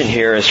implication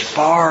here is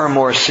far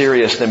more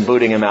serious than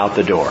booting him out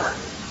the door.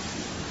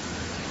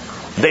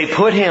 They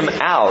put him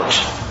out.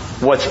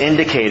 What's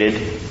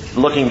indicated,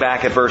 looking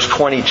back at verse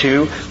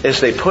 22,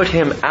 is they put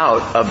him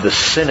out of the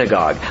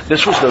synagogue.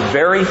 This was the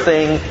very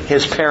thing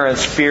his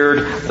parents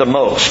feared the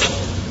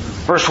most.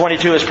 Verse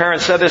 22, his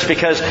parents said this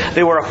because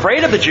they were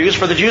afraid of the Jews,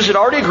 for the Jews had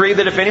already agreed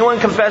that if anyone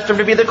confessed him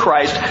to be the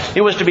Christ,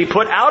 he was to be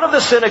put out of the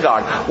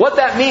synagogue. What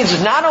that means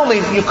is not only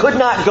you could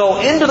not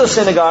go into the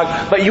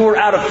synagogue, but you were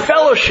out of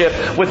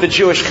fellowship with the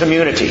Jewish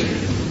community.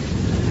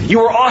 You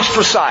were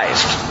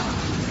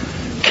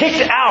ostracized,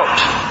 kicked out.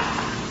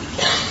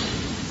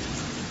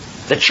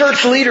 The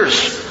church leaders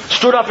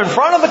stood up in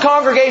front of the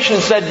congregation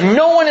and said,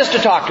 no one is to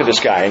talk to this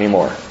guy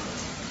anymore.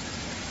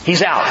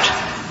 He's out.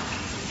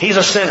 He's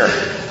a sinner.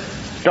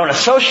 Don't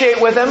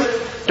associate with him.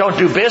 Don't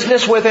do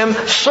business with him.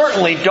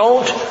 Certainly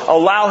don't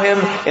allow him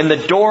in the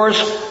doors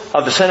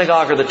of the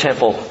synagogue or the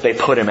temple. They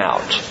put him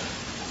out.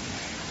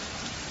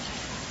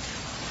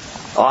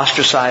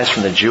 Ostracized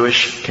from the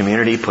Jewish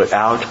community, put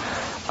out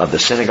of the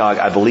synagogue.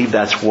 I believe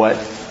that's what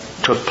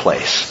took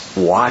place.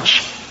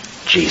 Watch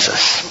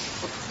Jesus.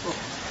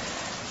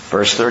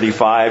 Verse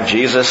 35,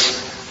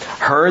 Jesus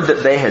heard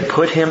that they had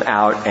put him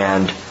out,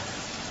 and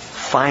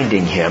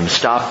finding him,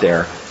 stop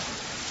there,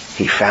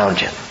 he found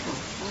him.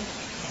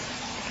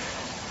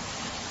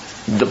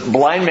 The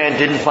blind man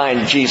didn't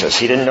find Jesus.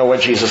 He didn't know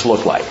what Jesus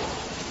looked like.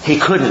 He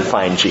couldn't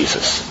find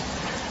Jesus.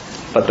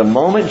 But the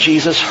moment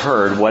Jesus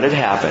heard what had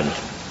happened,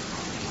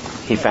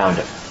 he found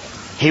him.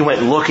 He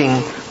went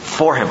looking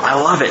for him. I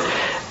love it.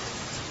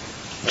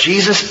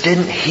 Jesus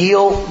didn't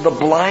heal the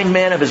blind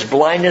man of his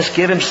blindness,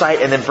 give him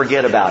sight, and then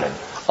forget about him.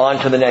 On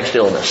to the next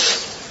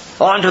illness.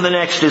 On to the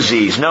next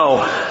disease.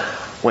 No.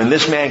 When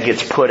this man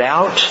gets put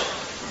out,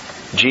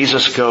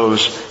 Jesus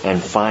goes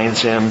and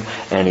finds him,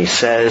 and he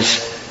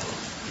says,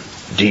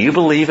 do you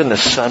believe in the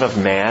Son of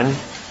Man?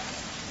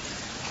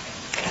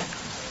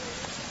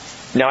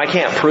 Now, I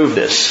can't prove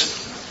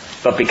this,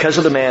 but because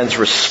of the man's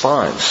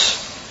response,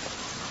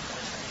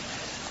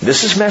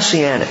 this is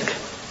messianic.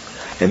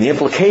 And the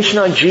implication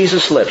on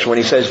Jesus' lips when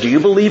he says, do you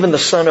believe in the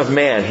Son of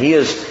Man? He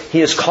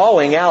is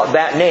calling out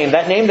that name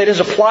that is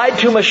applied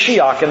to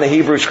Mashiach in the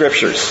Hebrew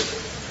Scriptures.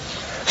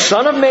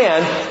 Son of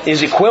Man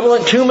is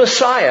equivalent to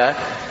Messiah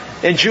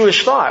in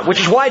Jewish thought, which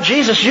is why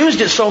Jesus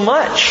used it so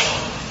much.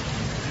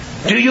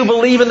 Do you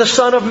believe in the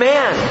Son of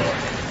Man?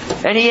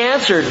 And he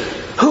answered,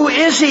 who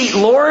is he,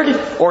 Lord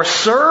or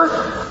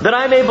Sir, that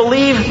I may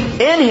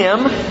believe in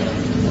him?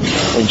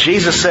 And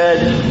Jesus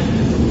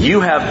said,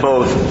 you have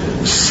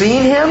both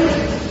seen him,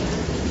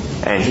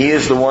 and he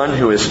is the one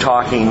who is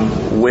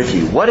talking with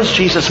you. What does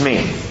Jesus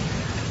mean?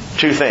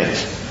 Two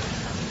things.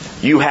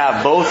 You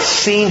have both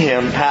seen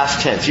him,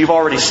 past tense. You've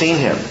already seen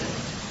him.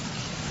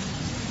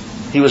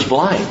 He was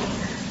blind.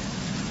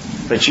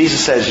 But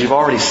Jesus says, you've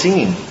already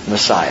seen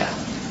Messiah.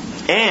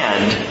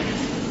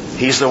 And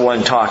he's the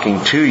one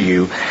talking to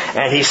you.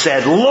 And he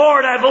said,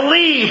 Lord, I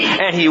believe.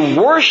 And he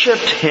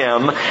worshipped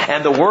him.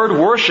 And the word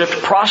worshipped,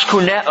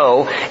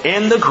 proskuneo,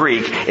 in the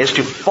Greek, is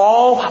to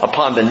fall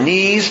upon the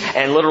knees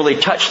and literally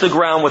touch the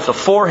ground with the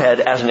forehead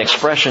as an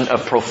expression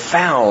of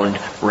profound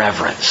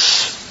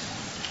reverence.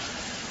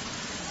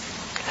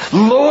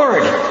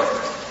 Lord,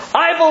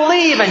 I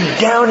believe. And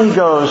down he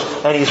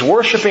goes. And he's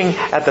worshiping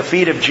at the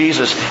feet of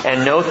Jesus.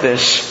 And note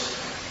this.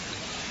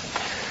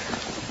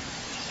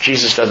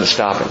 Jesus doesn't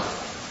stop him.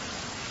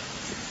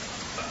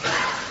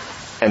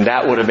 And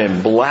that would have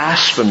been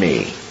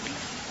blasphemy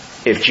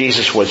if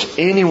Jesus was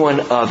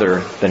anyone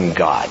other than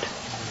God.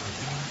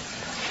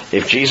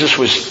 If Jesus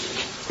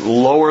was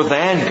lower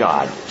than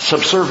God,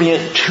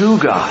 subservient to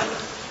God,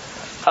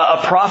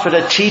 a prophet,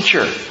 a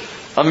teacher,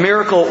 a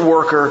miracle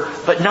worker,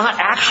 but not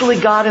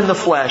actually God in the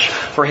flesh,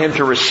 for him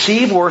to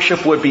receive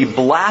worship would be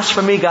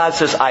blasphemy. God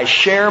says, I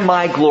share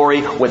my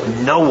glory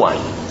with no one.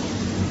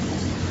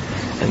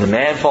 And the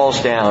man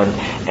falls down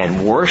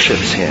and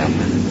worships him.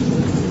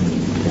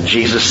 And And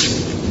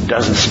Jesus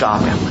doesn't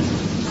stop him.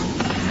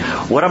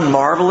 What a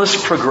marvelous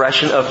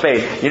progression of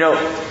faith. You know,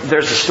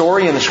 there's a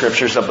story in the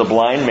Scriptures of the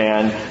blind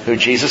man who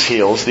Jesus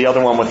heals, the other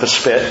one with the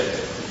spit. And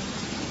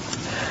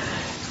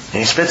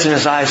he spits in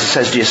his eyes and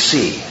says, "Do you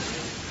see?"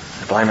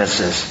 The blind man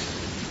says,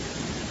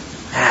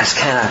 "It's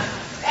kind of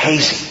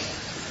hazy."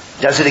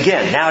 Does it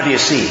again. "Now do you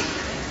see?"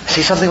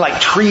 See something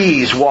like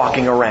trees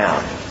walking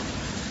around.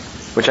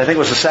 Which I think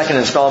was the second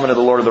installment of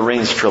the Lord of the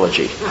Rings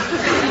trilogy.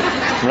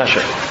 I'm not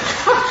sure.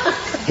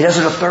 He does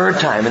it a third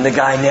time, and the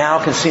guy now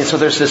can see it. So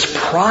there's this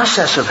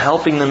process of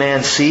helping the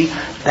man see.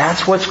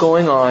 That's what's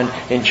going on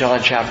in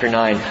John chapter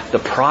 9. The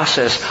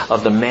process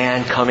of the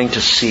man coming to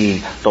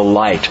see the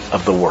light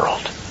of the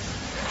world.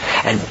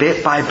 And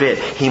bit by bit,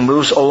 he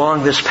moves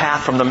along this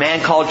path from the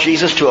man called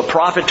Jesus to a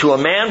prophet, to a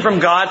man from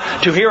God,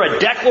 to hear a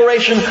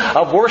declaration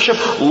of worship.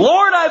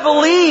 "Lord, I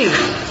believe."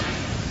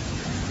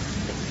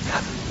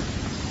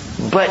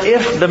 But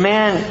if the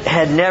man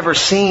had never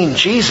seen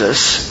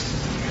Jesus,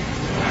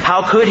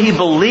 how could he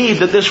believe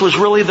that this was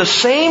really the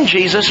same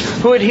Jesus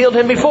who had healed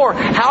him before?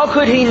 How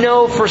could he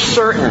know for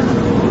certain?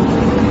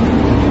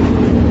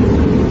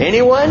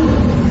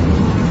 Anyone?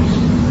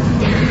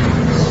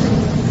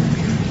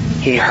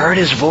 He heard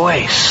His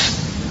voice.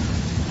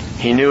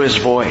 He knew His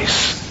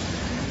voice.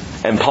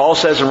 And Paul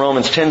says in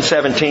Romans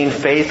 10:17,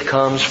 faith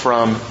comes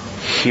from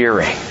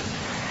hearing.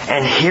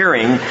 And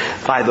hearing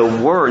by the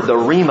word, the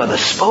rhema, the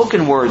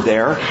spoken word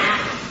there,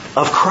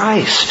 of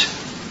Christ.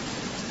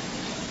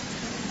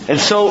 And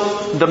so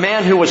the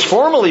man who was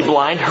formerly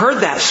blind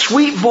heard that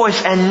sweet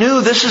voice and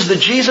knew this is the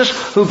Jesus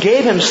who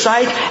gave him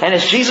sight. And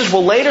as Jesus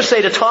will later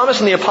say to Thomas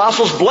and the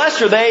apostles,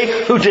 "Blessed are they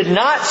who did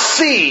not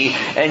see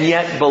and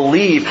yet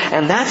believe."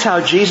 And that's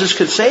how Jesus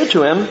could say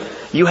to him,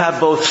 "You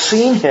have both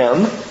seen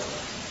Him,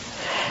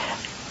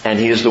 and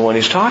He is the one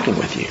who's talking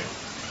with you.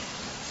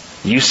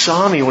 You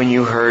saw me when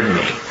you heard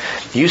me.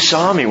 You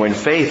saw me when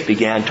faith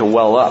began to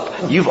well up.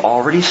 You've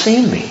already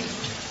seen me."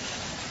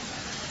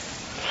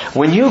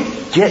 When you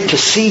get to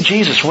see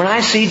Jesus, when I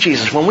see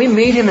Jesus, when we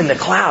meet Him in the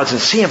clouds and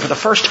see Him for the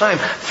first time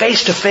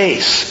face to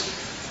face,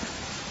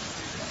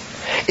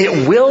 it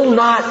will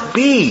not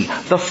be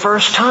the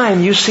first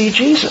time you see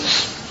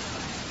Jesus.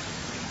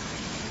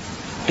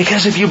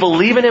 Because if you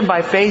believe in Him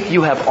by faith,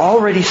 you have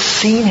already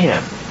seen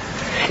Him.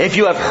 If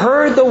you have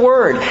heard the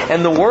Word,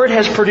 and the Word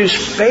has produced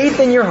faith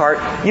in your heart,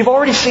 you've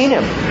already seen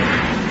Him.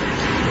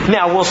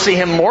 Now, we'll see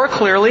Him more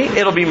clearly.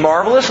 It'll be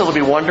marvelous. It'll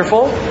be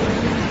wonderful.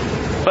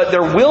 But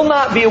there will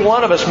not be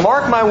one of us,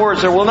 mark my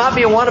words, there will not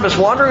be one of us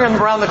wandering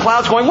around the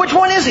clouds going, "Which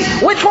one is He?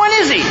 Which one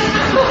is He?"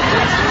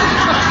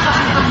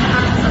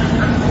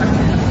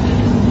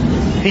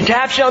 He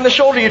taps you on the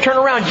shoulder, you turn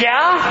around,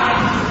 "Yeah?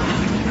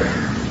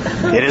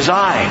 It is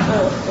I."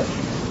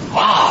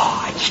 "Wow,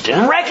 I just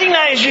didn't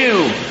recognize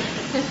you."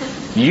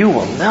 You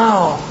will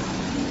know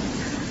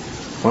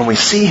when we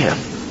see Him.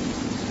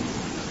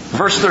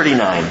 Verse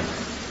 39.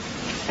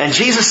 And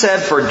Jesus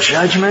said, "For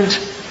judgment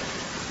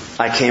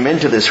I came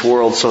into this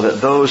world so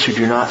that those who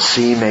do not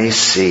see may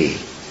see,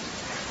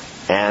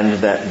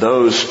 and that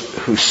those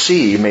who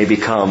see may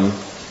become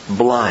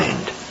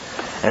blind."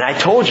 And I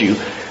told you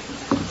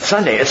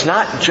Sunday, it's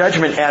not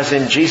judgment as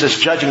in Jesus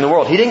judging the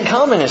world. He didn't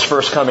come in His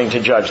first coming to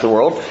judge the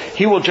world.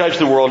 He will judge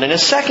the world in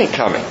His second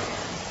coming.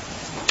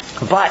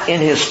 But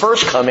in His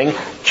first coming,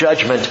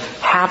 judgment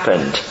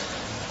happened.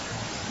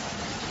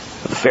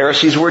 The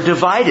Pharisees were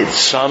divided.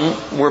 Some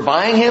were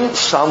buying Him,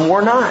 some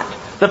were not.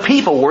 The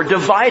people were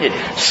divided.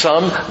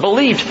 Some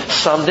believed,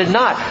 some did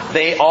not.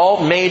 They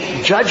all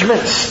made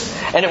judgments.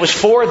 And it was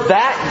for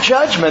that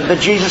judgment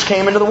that Jesus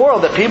came into the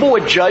world, that people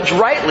would judge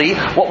rightly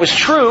what was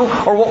true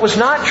or what was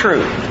not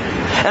true.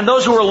 And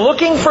those who were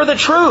looking for the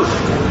truth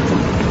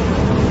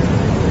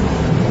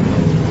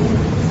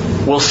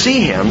will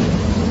see Him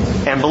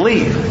and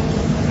believe.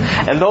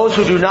 And those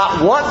who do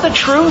not want the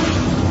truth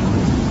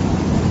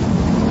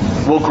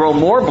will grow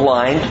more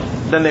blind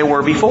than they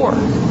were before.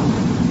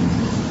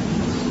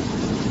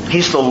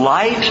 He's the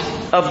light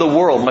of the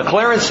world.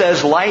 McLaren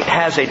says light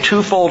has a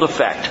twofold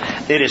effect.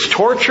 It is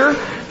torture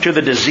to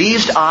the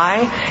diseased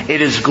eye.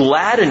 It is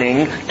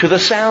gladdening to the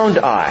sound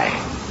eye.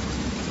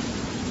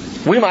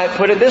 We might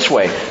put it this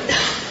way.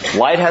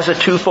 Light has a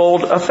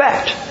twofold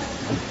effect.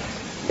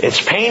 It's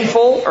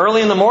painful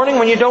early in the morning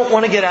when you don't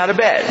want to get out of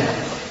bed.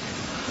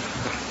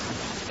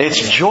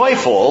 It's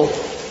joyful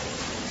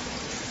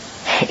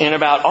in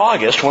about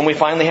August when we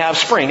finally have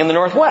spring in the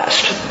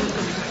Northwest.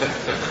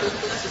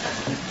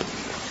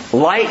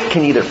 Light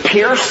can either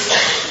pierce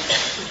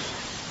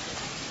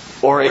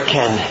or it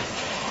can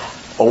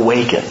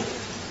awaken.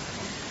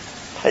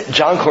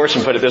 John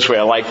Corson put it this way,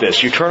 I like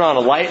this. You turn on a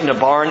light in a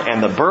barn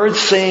and the birds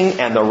sing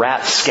and the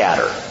rats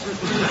scatter.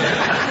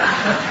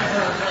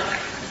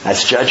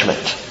 That's judgment.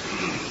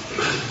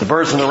 The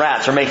birds and the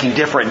rats are making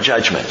different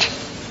judgment.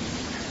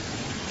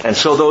 And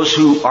so those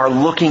who are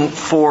looking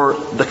for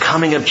the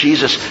coming of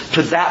Jesus,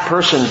 to that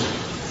person,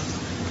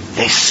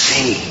 they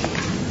see.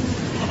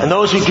 And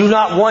those who do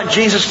not want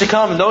Jesus to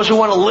come, and those who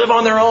want to live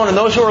on their own, and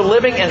those who are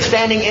living and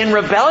standing in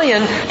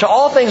rebellion to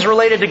all things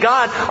related to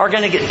God are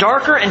going to get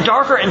darker and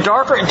darker and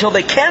darker until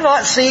they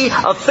cannot see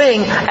a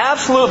thing.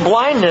 Absolute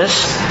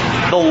blindness.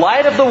 The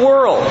light of the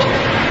world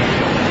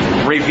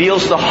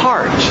reveals the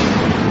heart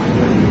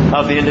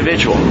of the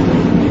individual.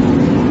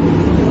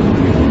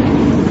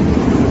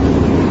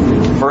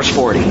 Verse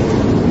 40.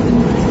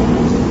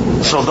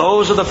 So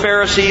those of the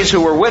Pharisees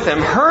who were with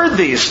him heard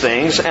these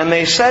things, and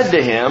they said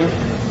to him,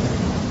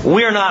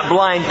 "We are not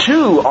blind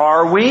too,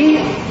 are we?"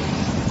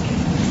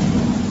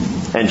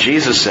 And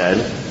Jesus said,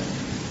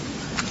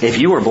 "If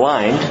you were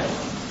blind,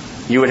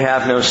 you would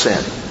have no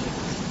sin.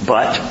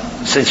 But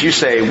since you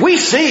say, 'We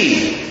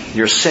see,'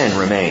 your sin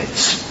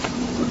remains."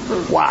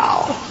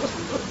 Wow.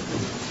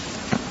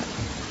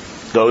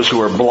 Those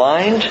who are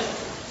blind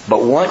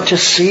but want to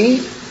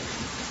see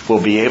will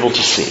be able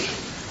to see.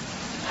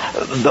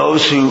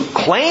 Those who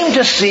claim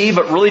to see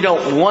but really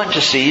don't want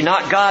to see,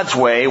 not God's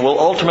way, will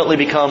ultimately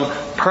become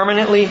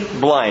permanently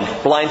blind.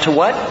 Blind to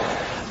what?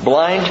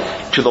 Blind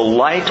to the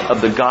light of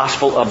the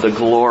gospel of the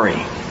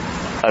glory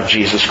of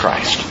Jesus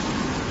Christ,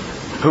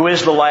 who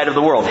is the light of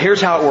the world.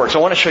 Here's how it works. I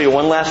want to show you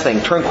one last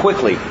thing. Turn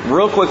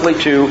real quickly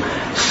to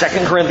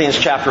 2 Corinthians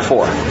chapter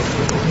 4.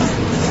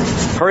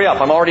 Hurry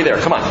up, I'm already there.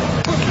 Come on.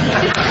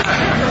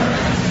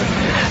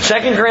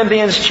 2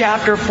 Corinthians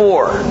chapter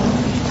 4.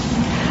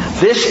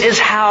 This is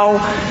how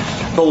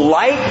the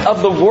light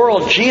of the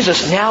world,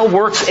 Jesus, now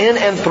works in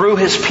and through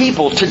His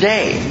people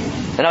today.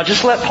 And I'll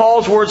just let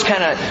Paul's words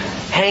kind of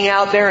hang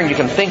out there, and you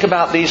can think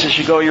about these as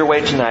you go your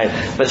way tonight.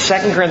 But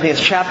 2 Corinthians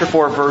chapter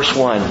 4, verse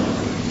 1.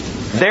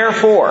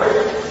 Therefore,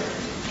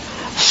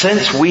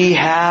 since we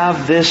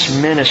have this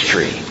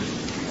ministry,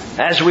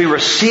 as we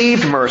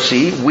received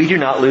mercy, we do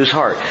not lose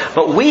heart.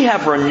 But we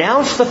have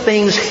renounced the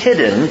things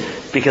hidden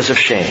because of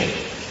shame.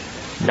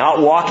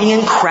 Not walking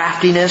in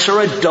craftiness or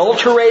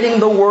adulterating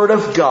the Word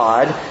of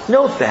God.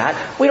 Note that.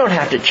 We don't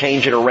have to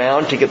change it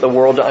around to get the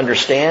world to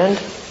understand.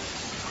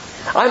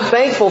 I'm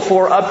thankful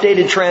for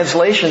updated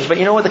translations, but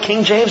you know what? The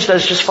King James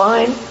does just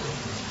fine.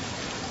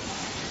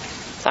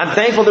 I'm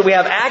thankful that we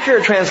have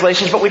accurate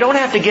translations, but we don't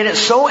have to get it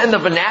so in the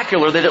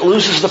vernacular that it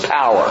loses the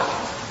power.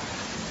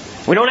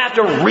 We don't have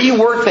to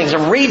rework things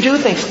and redo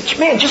things.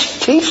 Man,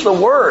 just teach the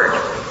Word.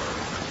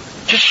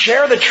 Just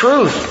share the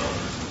truth.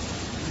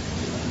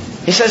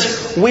 He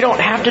says, we don't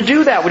have to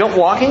do that. We don't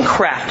walk in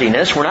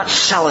craftiness. We're not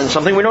selling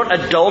something. We don't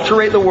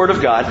adulterate the Word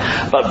of God.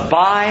 But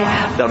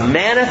by the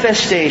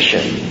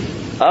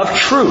manifestation of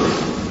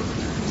truth,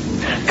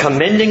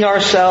 commending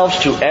ourselves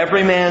to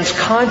every man's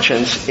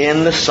conscience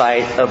in the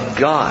sight of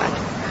God.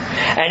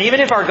 And even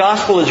if our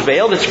gospel is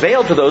veiled, it's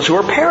veiled to those who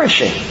are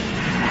perishing,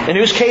 in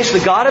whose case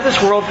the God of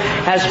this world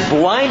has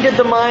blinded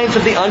the minds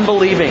of the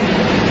unbelieving,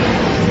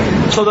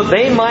 so that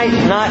they might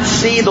not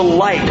see the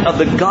light of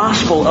the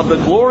gospel of the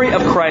glory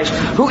of Christ,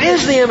 who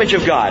is the image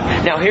of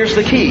God. Now here's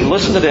the key.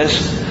 Listen to this.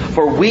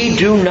 For we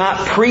do not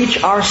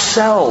preach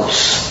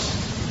ourselves.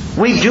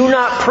 We do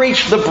not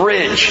preach the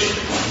bridge.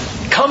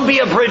 Come be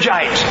a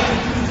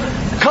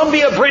Bridgeite. Come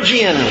be a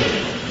Bridgian.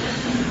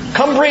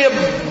 Come be a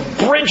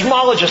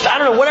bridgemologist. I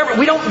don't know, whatever.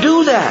 We don't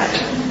do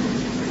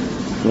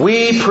that.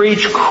 We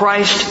preach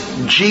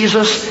Christ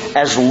Jesus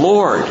as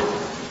Lord,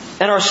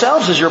 and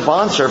ourselves as your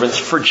bondservants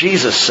for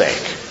Jesus'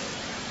 sake.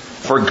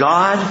 For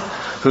God,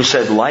 who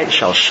said, "Light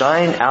shall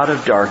shine out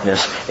of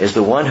darkness," is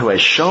the one who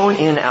has shone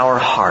in our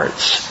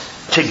hearts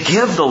to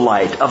give the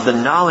light of the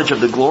knowledge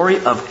of the glory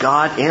of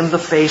God in the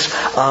face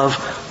of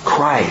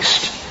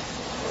Christ.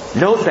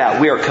 Note that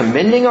we are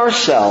commending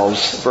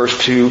ourselves, verse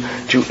 2,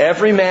 to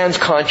every man's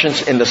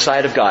conscience in the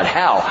sight of God.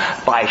 How?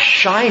 By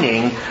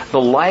shining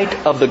the light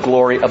of the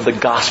glory of the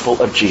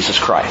gospel of Jesus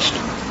Christ.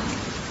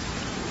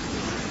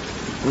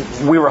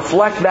 We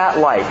reflect that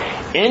light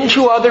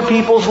into other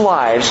people's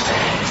lives,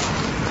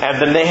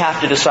 and then they have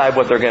to decide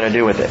what they're going to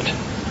do with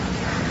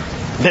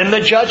it. Then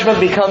the judgment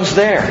becomes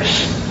theirs.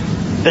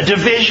 The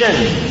division.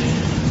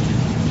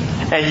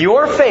 And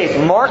your faith,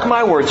 mark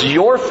my words,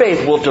 your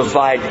faith will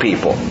divide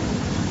people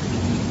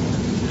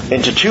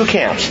into two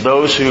camps.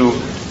 Those who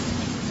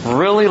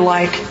really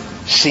like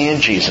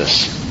seeing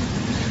Jesus,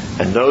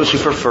 and those who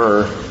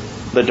prefer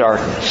the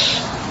darkness.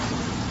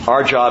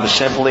 Our job is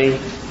simply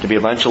to be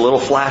a bunch of little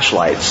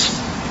flashlights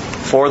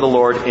for the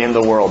Lord in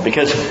the world.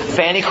 Because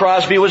Fanny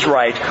Crosby was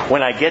right.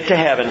 When I get to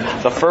heaven,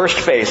 the first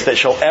face that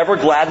shall ever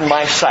gladden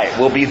my sight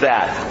will be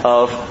that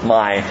of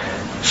my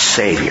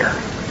Savior.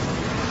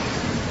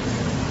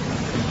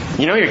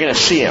 You know you're going to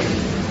see Him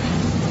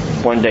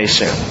one day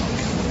soon.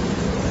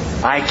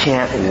 I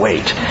can't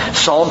wait.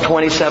 Psalm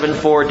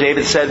 27:4,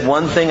 David said,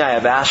 "One thing I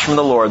have asked from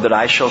the Lord that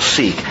I shall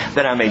seek,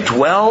 that I may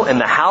dwell in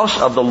the house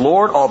of the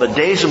Lord all the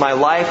days of my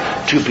life,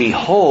 to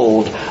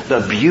behold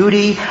the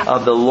beauty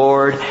of the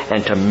Lord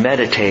and to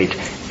meditate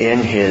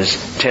in His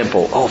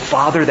temple." Oh,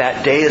 Father,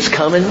 that day is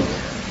coming.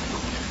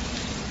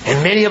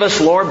 And many of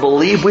us, Lord,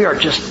 believe we're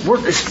just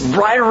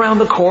right around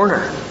the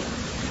corner.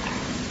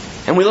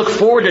 And we look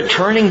forward to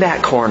turning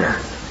that corner,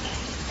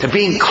 to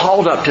being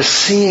called up, to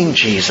seeing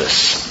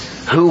Jesus.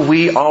 who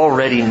we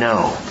already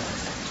know.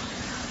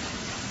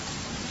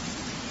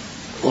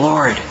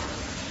 Lord,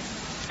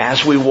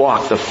 as we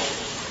walk the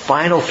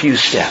final few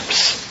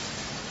steps,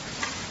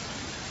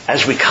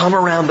 as we come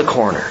around the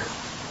corner,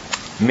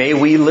 may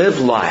we live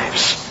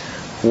lives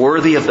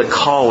worthy of the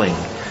calling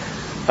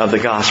of the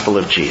gospel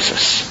of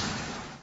Jesus.